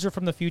about a loser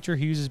from the future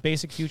who uses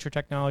basic future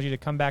technology to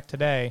come back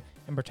today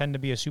and pretend to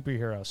be a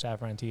superhero,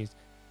 Safran teased.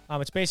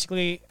 It's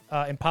basically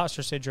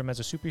imposter syndrome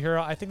as a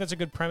superhero. I think that's a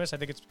good premise. I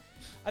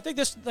think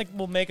this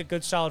will make a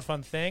good, solid,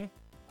 fun thing.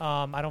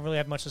 I don't really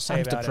have much to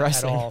say about it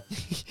at all.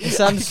 It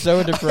sounds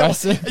so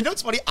depressing. You know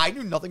what's funny? I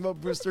knew nothing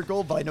about Booster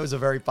Gold, but I know he's a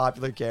very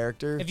popular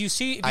character. If you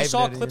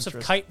saw clips of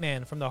Kite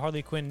Man from the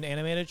Harley Quinn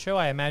animated show,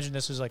 I imagine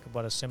this is like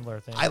a similar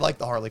thing. I like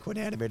the Harley Quinn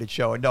animated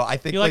show, and no, I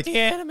think you like the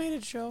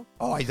animated show.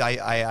 Oh, it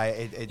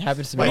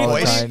happens to me all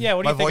the time. Yeah,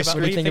 what do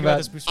you think about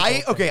this Booster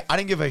Gold? Okay, I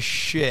didn't give a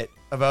shit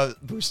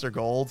about Booster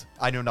Gold.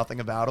 I know nothing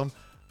about him.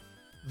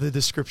 The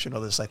description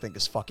of this, I think,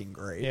 is fucking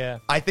great. Yeah.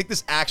 I think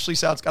this actually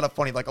sounds kind of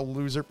funny, like a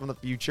loser from the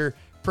future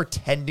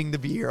pretending to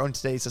be hero in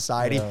today's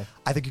society. Yeah.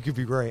 I think it could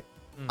be great.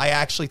 I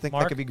actually think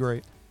that could be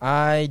great.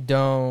 I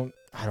don't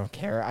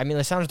care. I mean,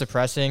 it sounds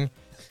depressing.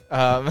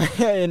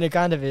 And it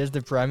kind of is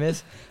the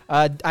premise.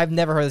 I've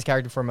never heard of this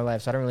character before in my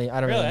life, so I don't really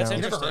Really? know. That's You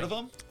never interesting. heard of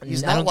him?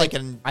 He's I not don't like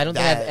think, an. I don't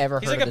think that- I've ever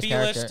He's heard like of a this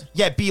B-list. character.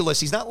 Yeah,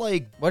 B-list. He's not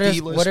like What are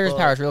B-list, his but-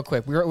 powers? Real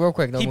quick. Real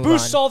quick. Then He we'll move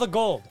boosts on. all the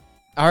gold.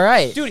 All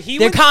right. Dude, he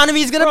the would-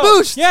 economy is going to Bro,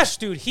 boost. Yes,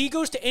 dude. He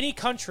goes to any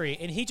country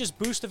and he just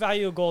boosts the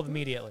value of gold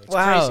immediately. It's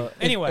Wow. crazy.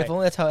 Anyway. If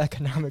only that's how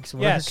economics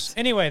works. Yes.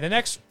 Anyway, the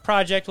next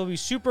project will be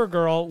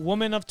Supergirl,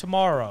 Woman of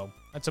Tomorrow.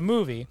 That's a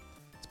movie.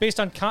 It's based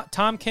on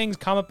Tom King's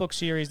comic book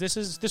series. This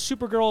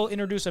Supergirl will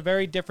introduce a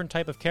very different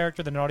type of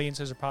character than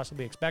audiences are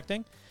possibly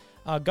expecting.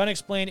 Gunn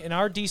explained, in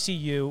our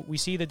DCU, we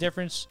see the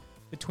difference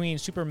between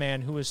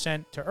Superman, who was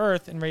sent to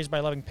Earth and raised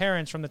by loving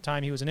parents from the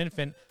time he was an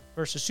infant,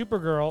 versus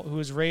Supergirl, who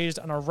was raised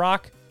on a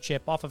rock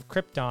chip off of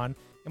Krypton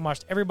and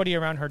watched everybody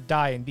around her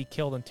die and be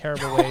killed in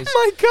terrible ways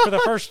my God. for the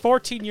first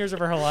 14 years of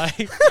her life.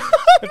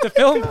 If the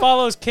film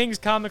follows King's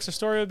comics, the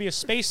story would be a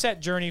space set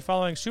journey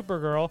following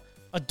Supergirl,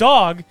 a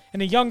dog,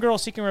 and a young girl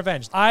seeking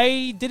revenge.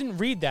 I didn't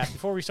read that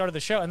before we started the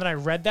show, and then I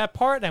read that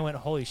part, and I went,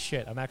 holy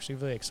shit, I'm actually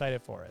really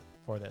excited for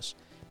this.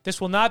 This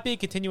will not be a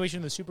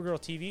continuation of the Supergirl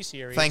TV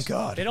series. Thank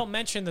God. They don't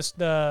mention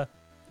the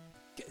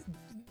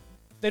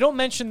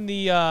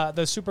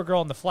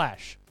Supergirl and the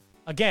Flash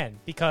again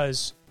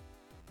because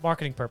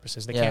marketing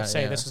purposes. They can't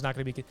say this is not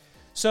going to be.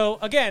 So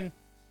again,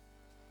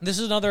 this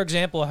is another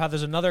example of how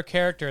there's another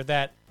character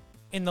that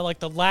in the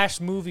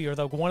last movie or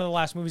one of the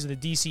last movies of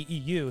the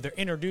DCEU they're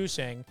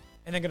introducing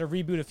and they're going to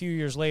reboot a few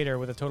years later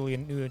with a totally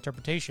new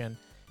interpretation.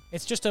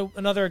 It's just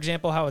another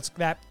example how it's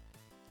that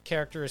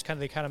character is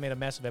they kind of made a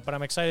mess of it. But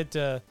I'm excited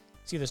to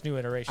see this new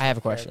iteration. I have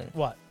of a the character. question.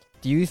 What?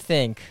 Do you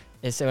think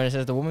when it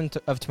says the woman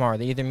of tomorrow,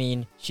 they either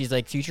mean she's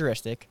like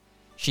futuristic,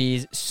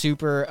 she's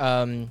super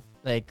proactive?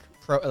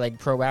 Well,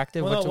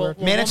 What's the no, word?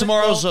 well, Man of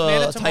Tomorrow's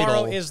Man of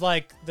Tomorrow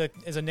title.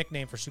 is a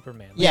nickname for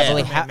Superman. Yeah, but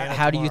Superman, like, Man of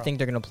how do you Tomorrow. think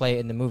they're gonna play it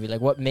in the movie?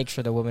 Like, what makes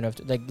her the woman of?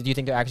 Like, do you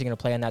think they're actually gonna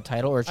play on that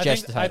title, or it's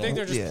just the I title? think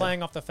they're just Yeah.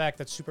 playing off the fact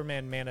that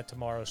Superman, Man of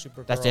Tomorrow,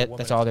 Supergirl. That's it? Woman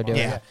That's of all they're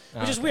Tomorrow. doing? Yeah.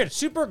 Which is Okay. weird.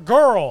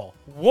 Supergirl,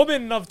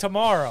 Woman of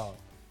Tomorrow.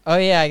 Oh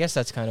yeah, I guess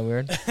that's kind of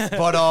weird.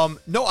 But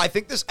no, I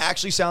think this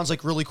actually sounds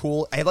like really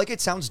cool. I like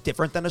it sounds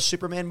different than a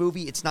Superman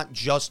movie. It's not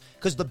just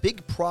because the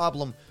big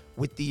problem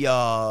with the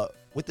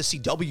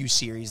CW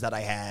series that I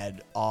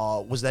had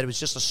was that it was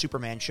just a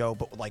Superman show,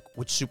 but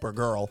with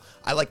Supergirl.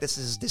 I like this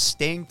is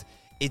distinct.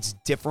 It's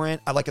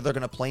different. I like that they're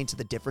going to play into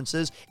the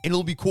differences, and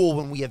it'll be cool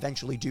when we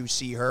eventually do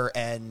see her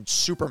and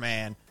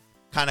Superman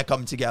kind of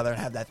come together and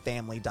have that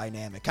family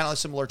dynamic, kind of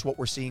similar to what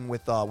we're seeing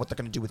with what they're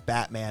going to do with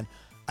Batman.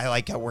 I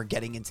like how we're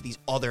getting into these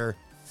other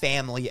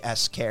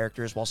family-esque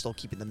characters while still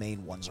keeping the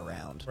main ones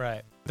around.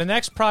 Right. The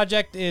next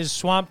project is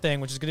Swamp Thing,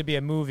 which is going to be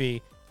a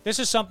movie. This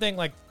is something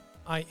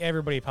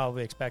everybody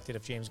probably expected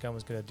if James Gunn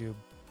was going to do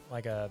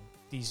like a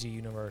DC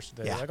universe.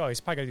 They're like, oh,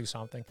 he's probably going to do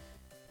something.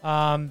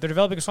 They're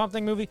developing a Swamp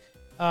Thing movie.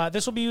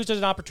 This will be used as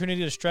an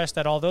opportunity to stress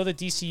that although the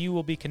DCU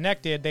will be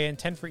connected, they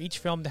intend for each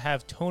film to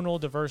have tonal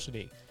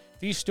diversity.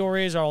 These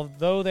stories,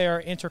 although they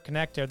are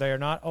interconnected, they are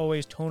not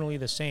always tonally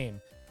the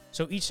same.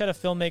 So each set of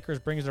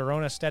filmmakers brings their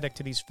own aesthetic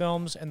to these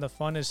films, and the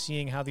fun is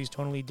seeing how these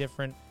tonally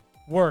different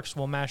works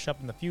will mash up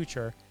in the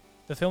future.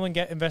 The film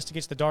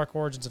investigates the dark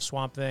origins of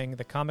Swamp Thing.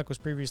 The comic was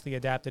previously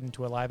adapted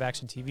into a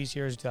live-action TV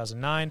series in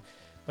 2009,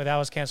 but that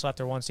was canceled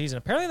after one season.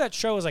 Apparently that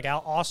show was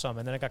awesome,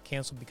 and then it got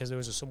canceled because there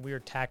was some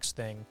weird tax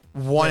thing.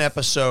 One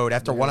episode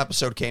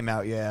came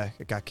out,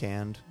 it got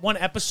canned. One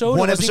episode?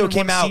 One It wasn't episode even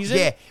came one out, season?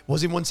 yeah.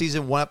 Was in one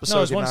season. One episode No,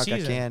 it was came one out, got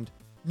season. canned.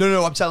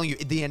 No, I'm telling you,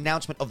 the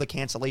announcement of the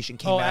cancellation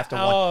came after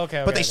one.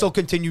 Okay. But they still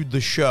continued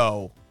the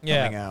show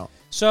coming out.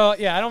 So,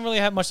 yeah, I don't really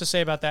have much to say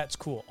about that. It's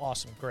cool.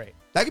 Awesome. Great.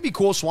 That could be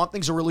cool. Swamp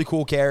Thing's a really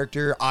cool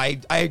character. I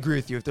agree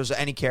with you. If there's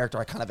any character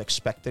I kind of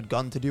expected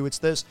Gunn to do, it's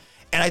this.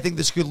 And I think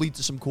this could lead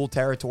to some cool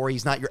territory.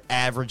 He's not your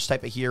average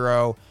type of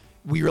hero.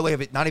 We really have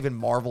it. Not even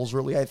Marvel's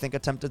really, I think,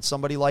 attempted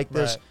somebody like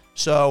this. Right.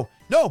 So,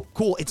 no,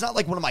 cool. It's not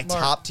like one of my Mark.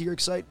 top tier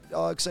excited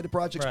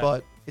projects, Right.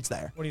 but it's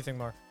there. What do you think,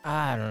 Mark?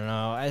 I don't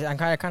know. I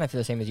kind of feel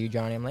the same as you,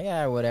 Johnny. I'm like,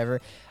 yeah,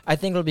 whatever. I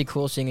think it'll be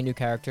cool seeing a new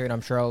character, and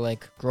I'm sure I'll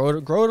grow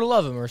to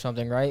love him or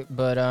something, right?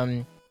 But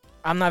I'm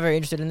not very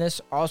interested in this.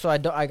 Also, I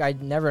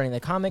never read any of the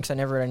comics. I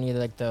never read any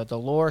of the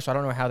lore, so I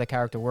don't know how the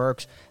character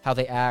works, how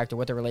they act, or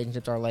what their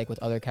relationships are like with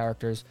other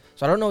characters.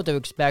 So I don't know what to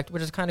expect,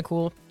 which is kind of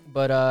cool.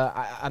 But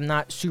I'm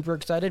not super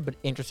excited, but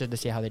interested to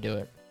see how they do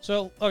it.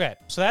 So, okay.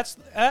 So that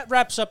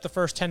wraps up the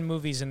first 10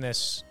 movies in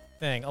this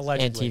thing,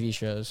 allegedly. And TV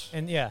shows.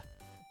 And,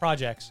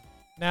 projects.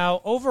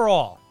 Now,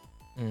 overall,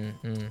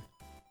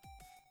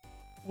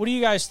 what do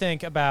you guys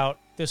think about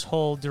this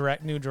whole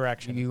new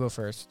direction? You go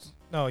first.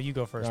 No, you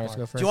go first, You want Mark. us to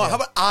go first? Do you want? How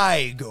about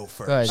I go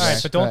first? Go ahead, All right,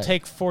 Yes, but go don't ahead.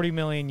 take 40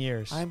 million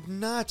years. I'm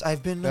not.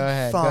 I've been Go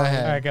ahead, fine. go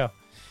ahead. All right, go.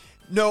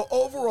 No,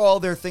 overall,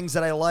 there are things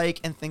that I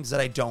like and things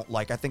that I don't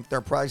like. I think there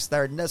are projects that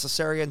are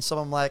necessary, and some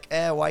I'm like,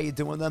 why are you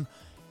doing them?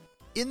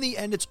 In the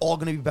end, it's all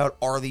going to be about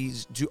are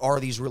these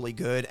really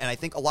good? And I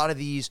think a lot of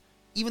these,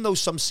 even though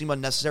some seem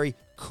unnecessary,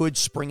 could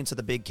spring into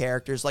the big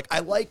characters. I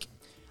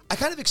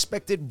kind of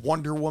expected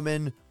Wonder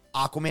Woman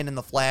Aquaman and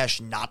the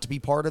Flash not to be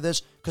part of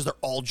this because they're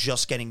all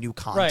just getting new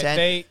content.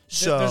 Right.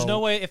 So There's no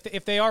way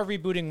if they are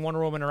rebooting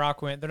Wonder Woman or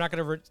Aquaman, they're not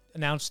going to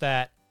announce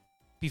that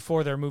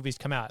before their movies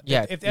come out.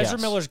 Yeah, If Ezra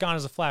yes. Miller's gone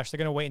as a Flash, they're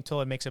going to wait until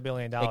it makes $1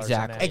 billion.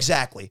 Exactly.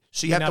 Exactly.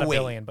 So you have not to a wait.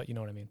 billion, but you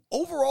know what I mean.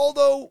 Overall,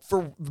 though,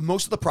 for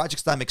most of the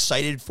projects that I'm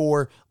excited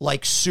for,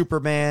 like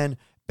Superman,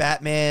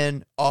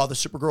 Batman, the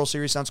Supergirl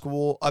series sounds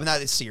cool. I mean,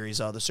 not the series,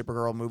 the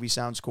Supergirl movie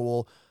sounds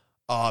cool.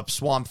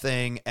 Swamp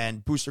Thing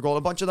and Booster Gold,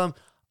 a bunch of them.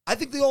 I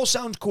think they all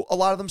sound cool. A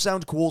lot of them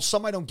sound cool.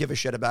 Some I don't give a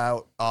shit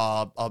about.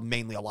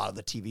 Mainly a lot of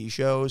the TV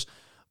shows.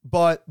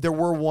 But there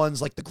were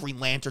ones like the Green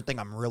Lantern thing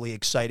I'm really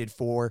excited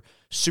for.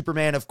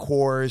 Superman, of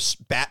course.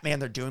 Batman,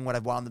 they're doing what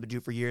I've wanted them to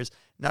do for years.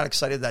 Not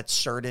excited that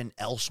certain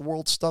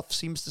Elseworld stuff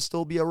seems to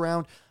still be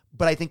around.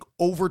 But I think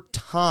over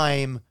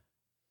time,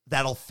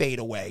 that'll fade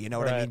away. You know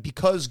what I mean?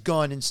 Because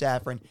Gunn and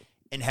Safran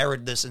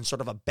inherited this in sort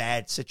of a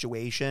bad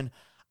situation,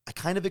 I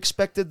kind of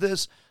expected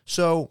this.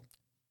 So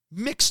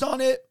mixed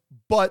on it,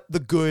 but the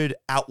good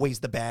outweighs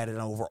the bad, and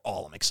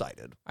overall, I'm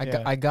excited.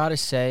 I gotta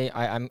say,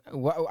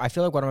 I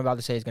feel like what I'm about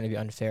to say is going to be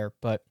unfair,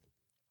 but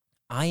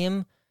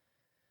I'm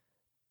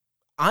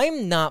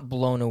not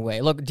blown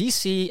away. Look,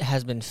 DC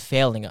has been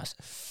failing us.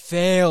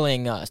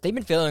 They've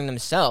been failing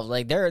themselves.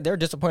 Like they're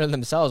disappointed in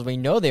themselves. We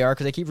know they are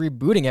because they keep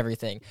rebooting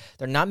everything.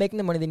 They're not making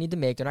the money they need to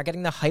make. They're not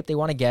getting the hype they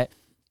want to get.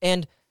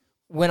 And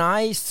when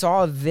I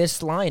saw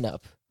this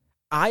lineup,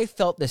 I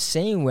felt the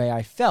same way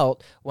I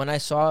felt when I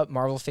saw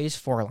Marvel Phase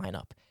 4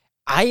 lineup.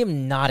 I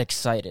am not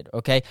excited,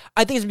 okay?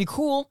 I think it's going to be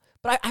cool,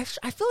 but I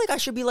feel like I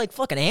should be, like,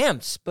 fucking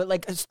amped. But,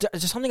 like,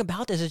 there's something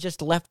about this that's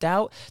just left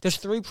out. There's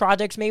 3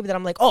 projects maybe that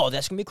I'm like, oh,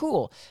 that's going to be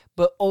cool.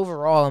 But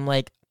overall, I'm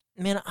like,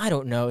 man, I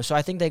don't know. So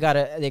I think they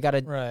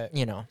gotta, Right.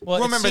 you know.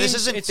 Well, remember, this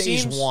isn't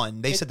Phase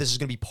 1. They said this is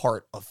going to be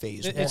part of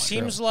Phase 1. It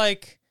seems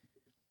like...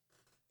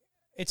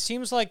 It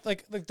seems like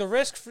the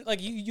risk, for, like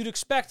you'd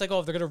expect, like, oh,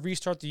 if they're going to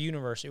restart the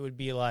universe, it would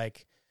be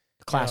like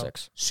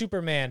Classics.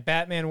 Superman,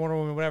 Batman, Wonder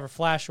Woman, whatever,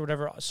 Flash or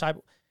whatever.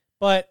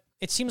 But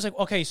it seems like,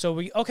 okay,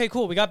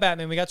 cool. We got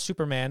Batman, we got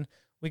Superman,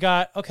 we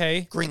got,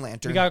 Green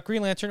Lantern. we got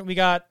Green Lantern, we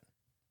got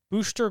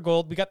Booster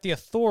Gold, we got the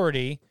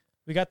Authority,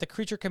 we got the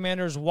Creature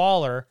Commanders,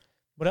 Waller,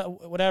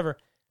 whatever.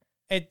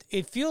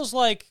 It feels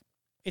like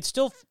it's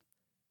still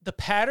the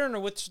pattern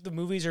of which the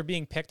movies are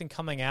being picked and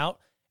coming out.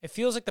 It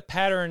feels like the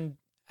pattern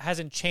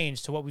hasn't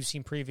changed to what we've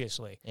seen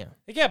previously. Yeah.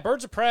 Like, yeah,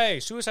 Birds of Prey,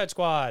 Suicide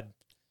Squad,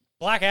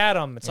 Black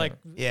Adam. It's like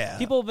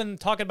people have been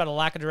talking about a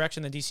lack of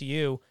direction in the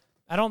DCU.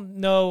 I don't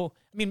know.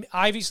 I mean,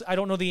 I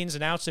don't know the ins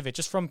and outs of it.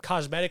 Just from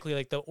cosmetically,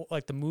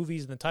 like the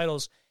movies and the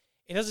titles,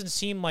 it doesn't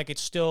seem like it's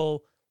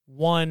still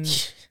one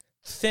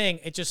thing.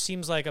 It just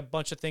seems like a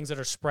bunch of things that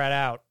are spread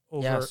out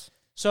over. Yes.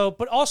 So,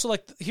 but also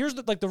like here's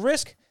the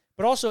risk,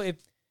 but also if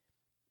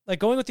like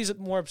going with these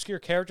more obscure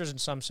characters in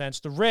some sense,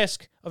 the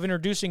risk of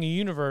introducing a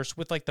universe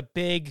with like the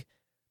big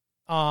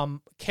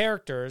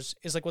characters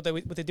is like what they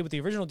did with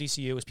the original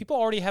DCU is people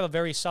already have a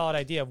very solid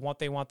idea of what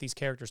they want these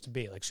characters to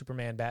be, like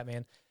Superman,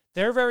 Batman.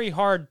 They're very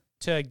hard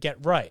to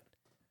get right.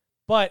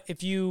 But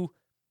if you're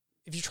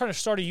trying to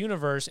start a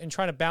universe and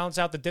trying to balance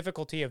out the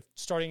difficulty of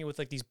starting it with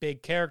like these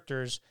big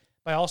characters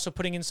by also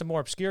putting in some more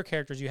obscure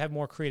characters you have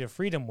more creative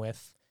freedom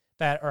with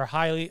that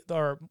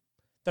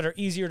are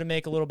easier to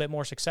make a little bit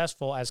more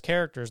successful as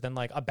characters than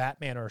like a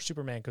Batman or a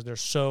Superman because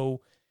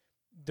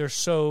they're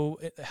so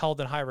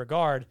held in high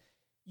regard.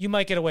 You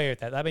might get away with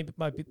that.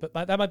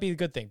 That might be a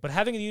good thing. But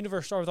having the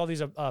universe start with all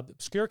these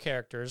obscure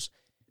characters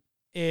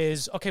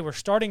is okay. We're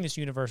starting this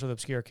universe with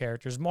obscure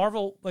characters.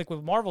 Marvel, like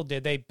what Marvel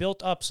did, they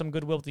built up some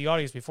goodwill with the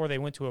audience before they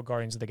went to a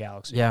Guardians of the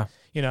Galaxy. Yeah,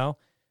 you know,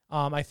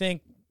 I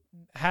think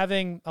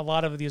having a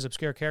lot of these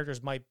obscure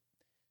characters might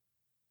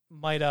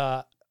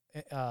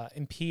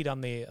impede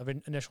on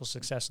the initial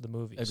success of the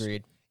movies.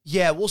 agreed.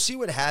 Yeah, we'll see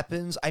what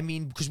happens. I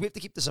mean, because we have to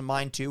keep this in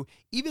mind, too.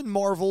 Even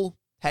Marvel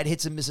had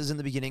hits and misses in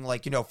the beginning.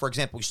 Like, for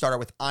example, we started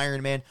with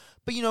Iron Man.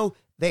 But,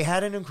 they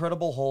had an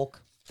Incredible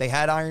Hulk. They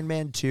had Iron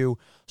Man 2.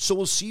 So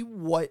we'll see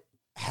what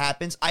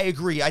happens. I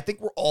agree. I think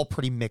we're all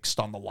pretty mixed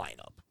on the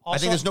lineup. Also, I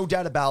think there's no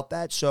doubt about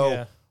that.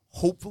 So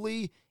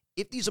hopefully,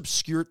 if these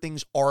obscure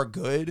things are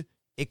good,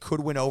 it could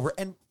win over.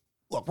 And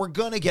look, we're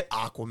going to get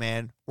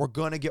Aquaman. We're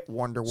going to get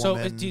Wonder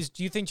Woman. So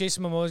do you think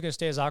Jason Momoa is going to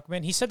stay as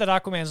Aquaman? He said that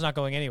Aquaman's not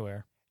going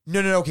anywhere. No.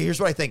 Okay, here's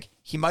what I think.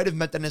 He might have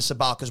meant that in a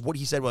Sabal, because what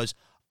he said was,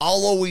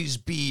 I'll always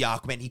be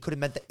Aquaman. He could have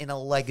meant that in a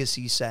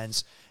legacy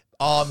sense.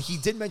 He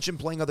did mention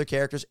playing other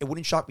characters. It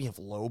wouldn't shock me if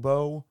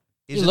Lobo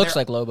is He in looks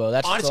there. like Lobo.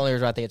 That's Honestly, the only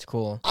reason I think it's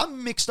cool.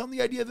 I'm mixed on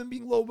the idea of him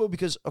being Lobo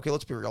because, okay,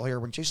 let's be real here.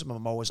 When Jason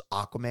Momoa is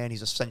Aquaman,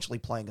 he's essentially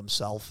playing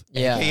himself,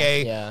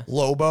 a.k.a.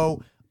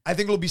 Lobo. I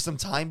think it'll be some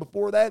time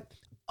before that.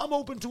 I'm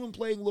open to him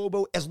playing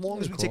Lobo as long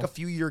as we take a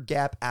few-year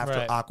gap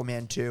after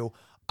Aquaman 2.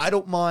 I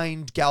don't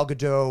mind Gal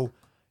Gadot,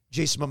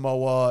 Jason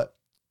Momoa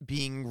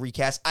being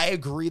recast. I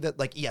agree that,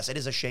 like, yes, it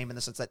is a shame in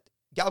the sense that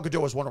Gal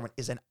Gadot as Wonder Woman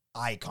is an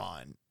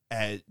icon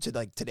to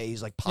like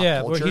today's like pop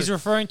culture. Yeah, he's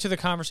referring to the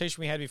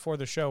conversation we had before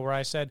the show where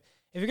I said,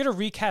 if you're going to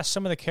recast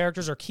some of the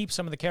characters or keep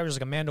some of the characters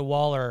like Amanda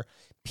Waller,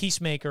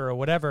 Peacemaker, or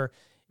whatever,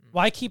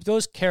 why keep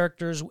those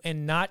characters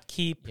and not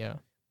keep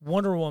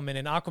Wonder Woman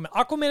and Aquaman.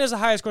 Aquaman is the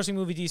highest grossing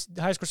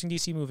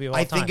DC movie of all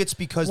I time. think it's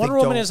because Wonder they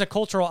Woman don't, is a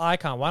cultural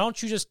icon. Why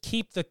don't you just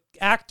keep the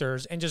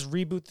actors and just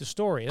reboot the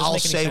story? It doesn't I'll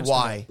make any say sense to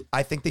why. me.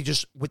 I think they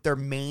just, with their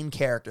main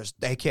characters,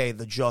 aka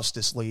the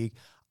Justice League,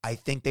 I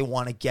think they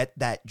want to get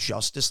that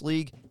Justice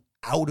League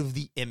out of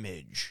the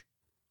image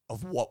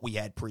of what we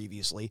had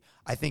previously.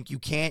 I think you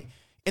can't,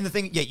 and the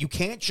thing, you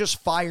can't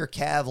just fire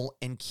Cavill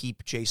and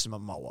keep Jason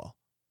Momoa.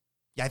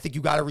 Yeah, I think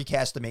you got to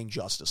recast the main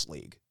Justice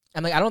League.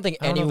 I'm like, I don't think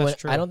I don't know if anyone.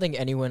 that's true. I don't think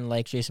anyone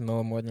likes Jason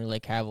Momoa more than they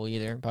like Cavill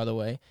either. By the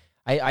way,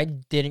 I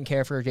didn't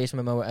care for Jason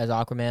Momoa as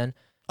Aquaman.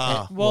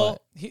 Well,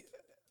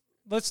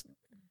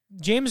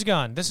 James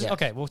Gunn. This is Yeah.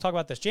 okay. We'll talk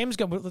about this. James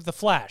Gunn with the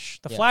Flash.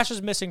 The Flash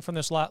is missing from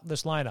this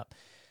lineup.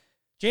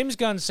 James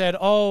Gunn said,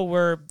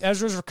 "Oh,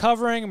 Ezra's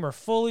recovering, and we're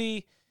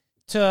fully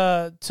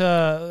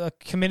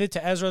committed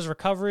to Ezra's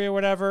recovery or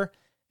whatever,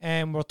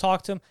 and we'll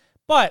talk to him."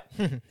 But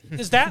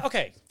is that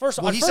okay? First,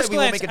 Well, at he first said we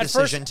won't glance, make a at first-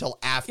 decision until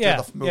after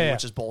Yeah, the movie, yeah.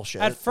 which is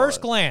bullshit. At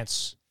first but-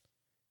 glance,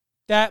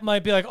 that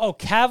might be like, "Oh,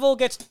 Cavill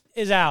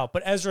is out,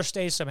 but Ezra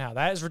stays somehow."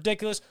 That is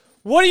ridiculous.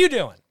 What are you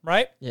doing,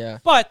 right? Yeah.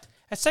 But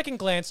at second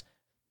glance,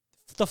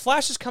 the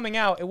Flash is coming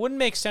out. It wouldn't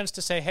make sense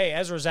to say, "Hey,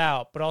 Ezra's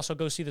out, but also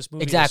go see this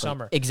movie Exactly. this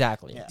summer."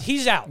 Exactly. Yeah.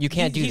 He's out. You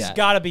can't do He's that.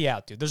 got to be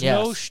out, dude. There's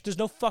Yes. there's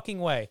no fucking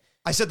way.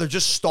 I said they're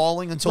just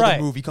stalling until Right.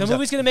 the movie comes out. The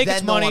movie's going to make Then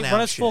its they'll money, announce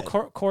run its full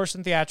shit. course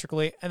and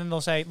theatrically, and then they'll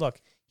say,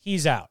 "Look,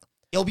 he's out."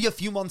 It'll be a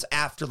few months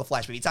after the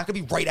Flash movie. It's not going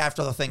to be right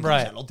after the thing comes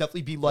Right. out. It'll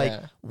definitely be like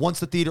once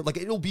the theater, like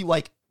it'll be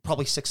like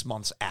probably 6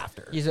 months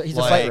after. He's a Like,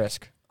 flight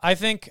risk. I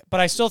think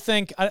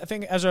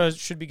Ezra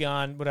should be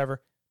gone.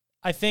 Whatever.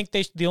 I think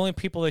the only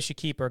people they should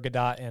keep are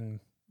Gadot and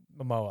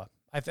Momoa.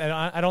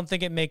 I don't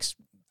think it makes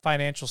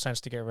financial sense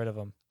to get rid of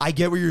them. I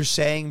get what you're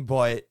saying,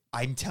 but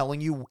I'm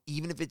telling you,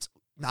 even if it's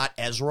not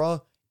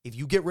Ezra, if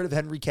you get rid of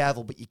Henry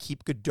Cavill, but you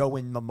keep Godot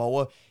and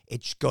Momoa,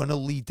 it's going to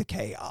lead to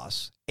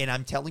chaos. And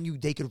I'm telling you,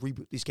 they could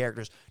reboot these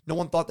characters. No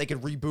one thought they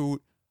could reboot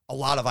a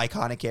lot of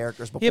iconic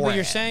characters before. Yeah, but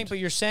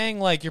you're saying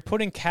like you're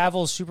putting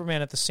Cavill's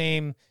Superman at the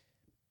same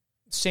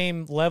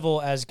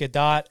level as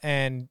Gadot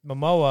and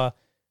Momoa.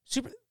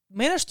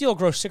 Man of Steel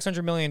grossed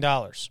 $600 million.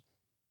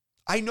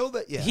 I know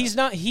that, yeah. He's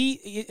not.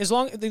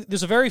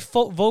 There's a very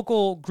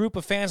vocal group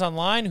of fans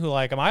online who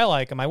like him. I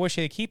like him. I wish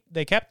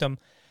they kept him,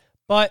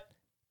 but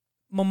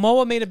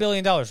Momoa made $1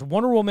 billion.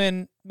 Wonder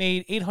Woman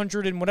made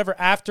 800 and whatever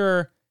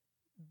after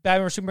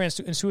Batman vs Superman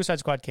and Suicide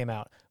Squad came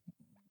out.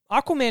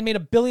 Aquaman made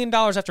 $1 billion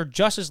after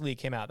Justice League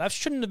came out. That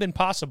shouldn't have been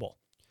possible.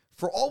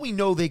 For all we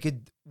know,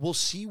 we'll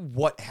see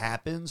what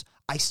happens.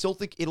 I still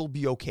think it'll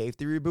be okay if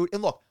they reboot.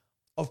 And look,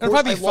 of It'll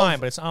course, probably be fine,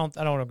 but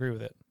I don't agree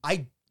with it.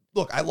 I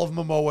love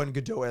Momoa and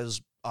Godot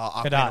as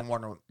Aquaman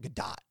Gadot. and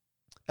Gadot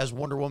as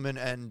Wonder Woman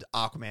and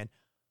Aquaman.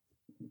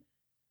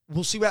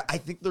 We'll see what I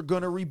think they're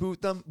going to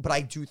reboot them, but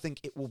I do think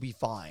it will be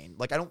fine.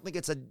 Like, I don't think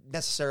it's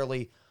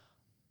necessarily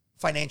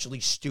financially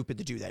stupid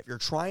to do that. If you're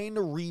trying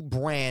to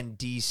rebrand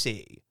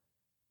DC,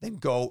 then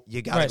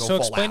you got to go So full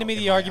explain to out, me in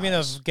the my argument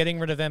eyes. of getting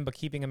rid of them but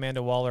keeping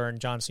Amanda Waller and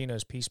John Cena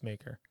as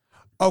Peacemaker.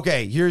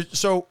 Okay,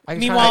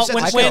 Meanwhile,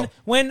 I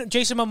when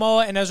Jason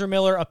Momoa and Ezra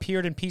Miller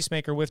appeared in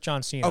Peacemaker with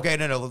John Cena. Okay,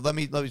 no. Let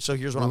me. So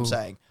here's what I'm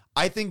saying.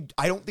 I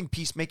don't think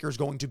Peacemaker is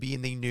going to be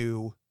in the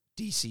new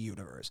DC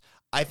universe.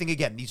 I think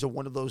again, these are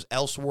one of those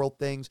Elseworld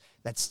things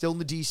that's still in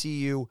the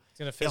DCU. It's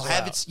gonna fizzle It'll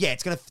have out.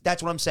 it's gonna.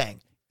 That's what I'm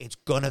saying. It's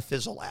gonna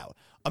fizzle out.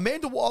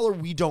 Amanda Waller,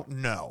 we don't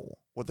know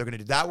what they're gonna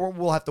do. That one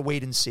we'll have to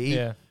wait and see.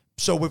 Yeah.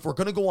 So if we're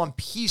gonna go on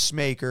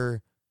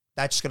Peacemaker,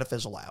 that's just gonna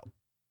fizzle out.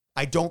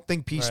 I don't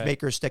think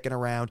Peacemaker is sticking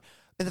around.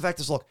 And the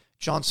fact is, look,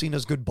 John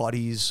Cena's good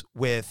buddies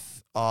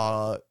with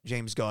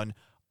James Gunn.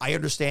 I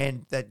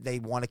understand that they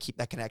want to keep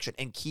that connection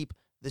and keep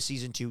the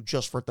season 2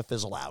 just for it to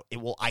fizzle out.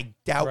 I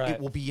doubt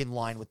it will be in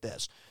line with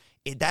this.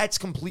 That's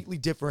completely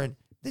different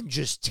than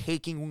just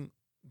taking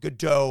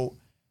Godot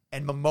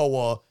and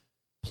Momoa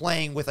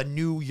playing with a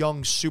new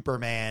young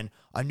Superman,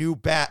 a new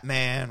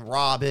Batman,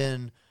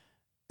 Robin,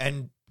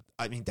 and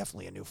I mean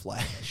definitely a new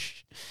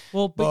Flash.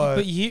 Well,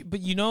 but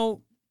you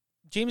know,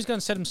 James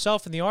Gunn said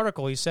himself in the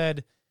article. He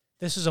said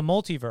this is a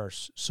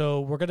multiverse,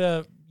 so we're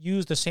gonna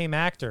use the same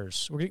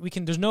actors. We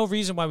can. There's no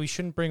reason why we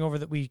can't bring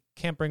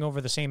over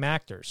the same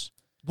actors.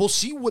 We'll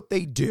see what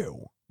they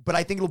do, but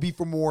I think it'll be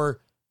for more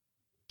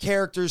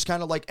characters,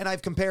 kind of like, and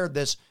I've compared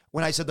this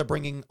when I said they're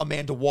bringing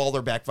Amanda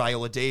Waller back,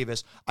 Viola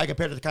Davis. I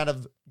compared it to kind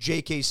of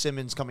J.K.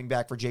 Simmons coming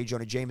back for J.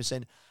 Jonah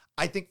Jameson.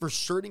 I think for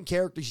certain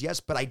characters, yes,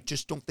 but I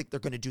just don't think they're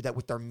going to do that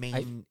with their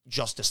main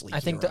Justice League. I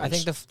think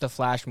the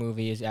Flash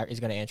movie is going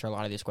to answer a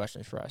lot of these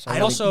questions for us. I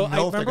don't Also,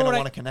 know if they're remember going when to I-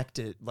 want to connect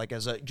it like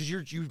as a because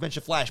you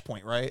mentioned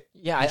Flashpoint, right?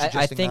 Yeah, You're I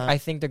suggesting think that? I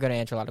think they're going to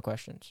answer a lot of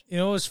questions. You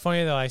know what was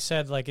funny though? I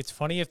said like it's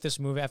funny if this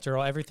movie, after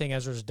everything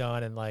Ezra's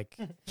done and like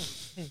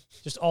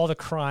just all the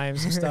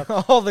crimes and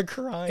stuff. All the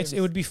crimes. It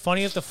would be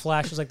funny if The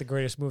Flash was like the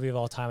greatest movie of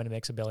all time and it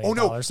makes $1 billion. Oh,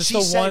 no, It's she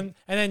the said- one,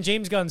 and then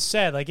James Gunn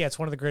said like, yeah, it's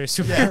one of the greatest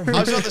superhero Yeah, I movies.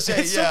 was about to say,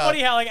 It's so yeah.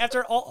 funny how like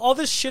after all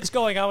this shit's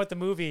going on with the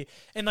movie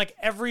and like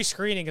every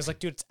screening is like,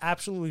 dude, it's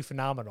absolutely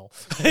phenomenal.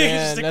 It's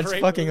Man, just a that's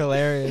great fucking movie.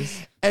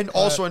 hilarious. And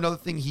also another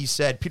thing he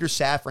said, Peter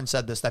Safran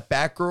said this, that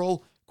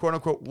Batgirl, quote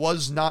unquote,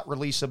 was not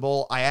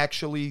releasable. I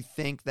actually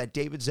think that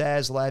David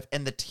Zaslav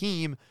and the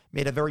team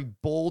made a very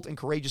bold and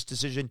courageous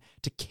decision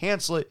to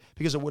cancel it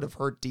because it would have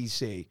hurt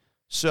DC.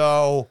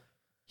 So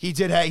he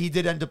did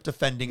end up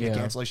defending the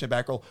cancellation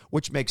of Batgirl,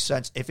 which makes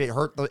sense. If it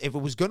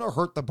was going to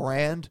hurt the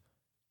brand,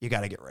 you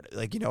got to get rid of it.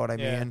 Like, you know what I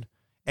mean?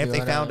 And if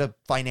they found a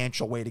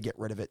financial way to get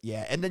rid of it,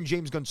 yeah. And then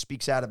James Gunn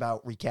speaks out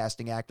about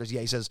recasting actors.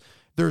 Yeah, he says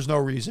there's no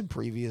reason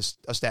previous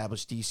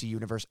established DC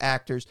Universe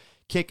actors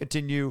can't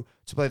continue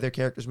to play their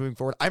characters moving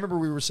forward. I remember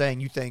we were saying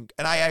you think,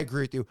 and I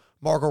agree with you,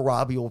 Margot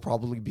Robbie will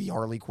probably be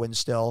Harley Quinn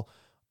still.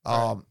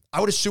 I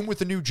would assume with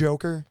the new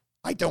Joker.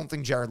 I don't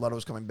think Jared Leto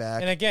is coming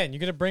back. And again, you're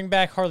going to bring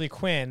back Harley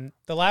Quinn.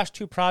 The last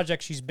 2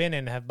 projects she's been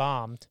in have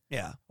bombed.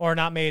 Yeah. Or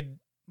not made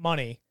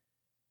money.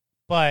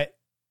 But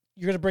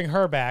you're going to bring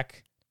her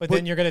back. But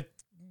then you're going to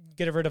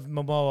get rid of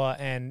Momoa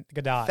and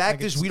Gadot.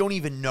 Fact is, we don't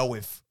even know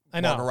if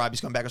Margot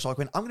Robbie's coming back as Harley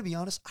Quinn. I'm going to be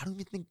honest. I don't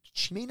even think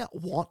she may not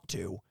want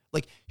to.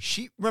 Like,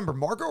 remember,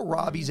 Margot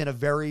Robbie's in a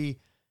very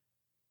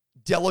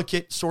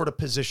delicate sort of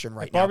position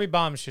right now. Barbie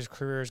bombs, his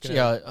career is going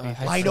to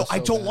I know. I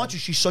don't want to.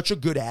 She's such a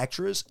good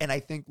actress, and I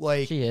think,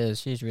 like... She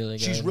is. She's really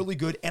good. She's really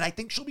good, and I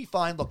think she'll be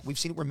fine. Look, we've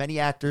seen it where many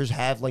actors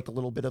have, like, a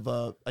little bit of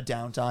a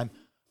downtime,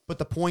 but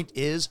the point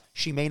is,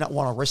 she may not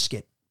want to risk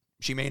it.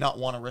 She may not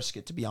want to risk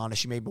it, to be honest.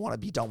 She may want to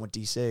be done with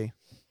DC.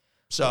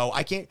 So,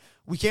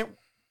 we can't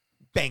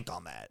bank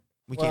on that.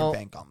 We can't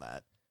bank on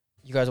that.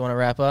 You guys want to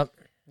wrap up?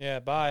 Yeah,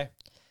 bye.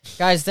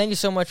 Guys, thank you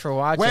so much for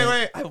watching.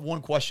 Wait. I have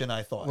one question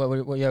I thought.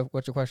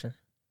 What's your question?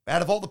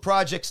 Out of all the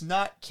projects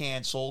not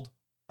canceled,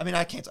 out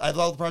of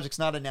all the projects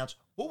not announced,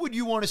 what would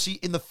you want to see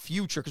in the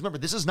future? Because remember,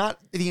 this is not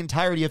the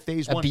entirety of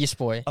Phase 1. A Beast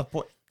Boy.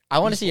 I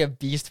want to see a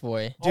Beast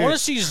Boy. I want to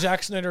see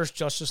Zack Snyder's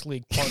Justice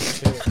League Part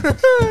 2.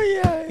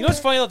 Yeah. You know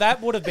what's funny, though?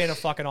 That would have been a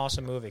fucking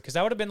awesome movie. Because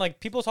that would have been like,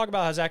 people talk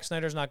about how Zack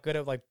Snyder's not good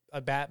at like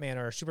a Batman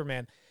or a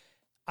Superman.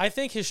 I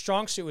think his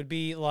strong suit would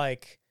be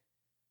like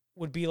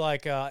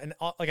an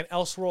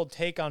Elseworld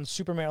take on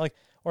Superman,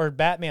 or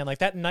Batman, like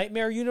that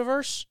Nightmare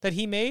universe that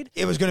he made.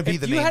 It was going to be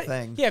the main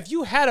thing. Yeah, if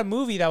you had a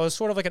movie that was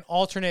sort of like an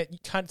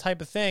alternate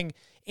type of thing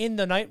in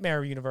the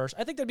Nightmare universe,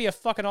 I think that'd be a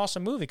fucking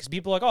awesome movie because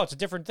people are like, oh, it's a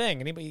different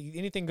thing.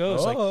 Anything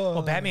goes. Like,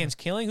 oh, Batman's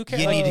killing? Who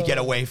cares? You need to get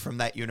away from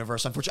that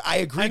universe, unfortunately. I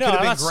agree. I know, it could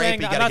I'm have been not great, saying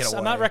but you that, got to get away.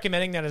 I'm not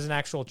recommending that as an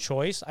actual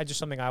choice. I just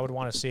something I would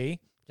want to see.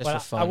 Just but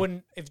for fun. I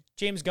wouldn't, if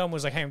James Gunn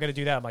was like, hey, I'm going to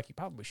do that, I'm like, you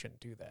probably shouldn't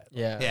do that.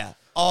 Yeah. Yeah.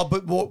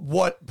 But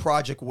what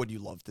project would you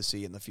love to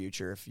see in the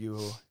future if you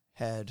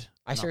had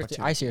I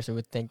seriously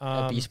would think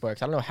a Beast Boy,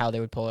 because I don't know how they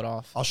would pull it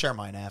off. I'll share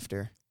mine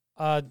after.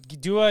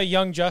 Do a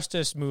Young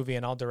Justice movie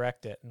and I'll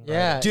direct it.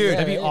 Yeah. Dude,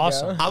 that'd be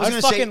awesome. I was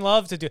fucking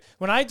love to do.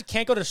 When I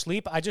can't go to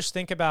sleep, I just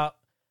think about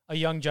a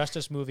Young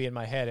Justice movie in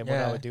my head and what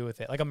I would do with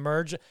it. Like I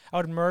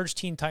would merge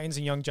Teen Titans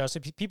and Young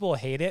Justice. People will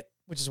hate it,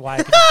 which is why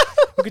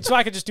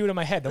I could just do it in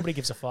my head. Nobody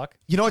gives a fuck.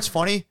 You know what's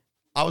funny?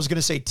 I was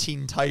gonna say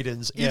Teen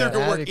Titans. Either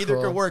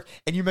could work.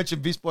 And you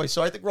mentioned Beast Boy,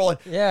 so I think we're all in.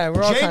 Yeah,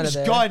 we're all kind of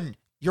James Gunn,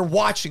 you're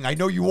watching. I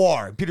know you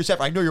are. Peter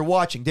Safran, I know you're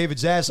watching. David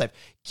Zaslav,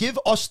 give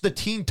us the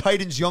Teen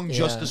Titans Young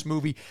Justice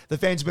movie the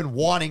fans have been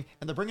wanting,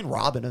 and they're bringing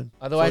Robin in.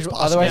 Otherwise,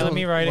 let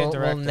me write it and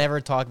direct we'll never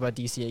talk about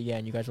DC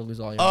again. You guys will lose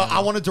all your I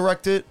want to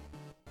direct it.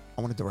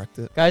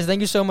 Guys, thank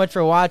you so much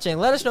for watching.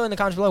 Let us know in the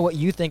comments below what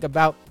you think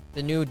about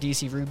the new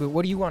DC reboot.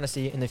 What do you want to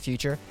see in the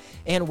future?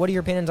 And what are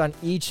your opinions on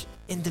each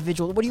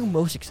individual? What are you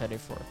most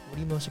excited for?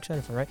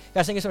 Right?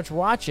 Guys, thank you so much for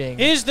watching.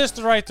 Is this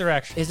the right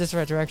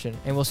direction?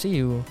 And we'll see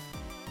you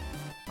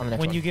on the next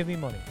one. When you give me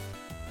money.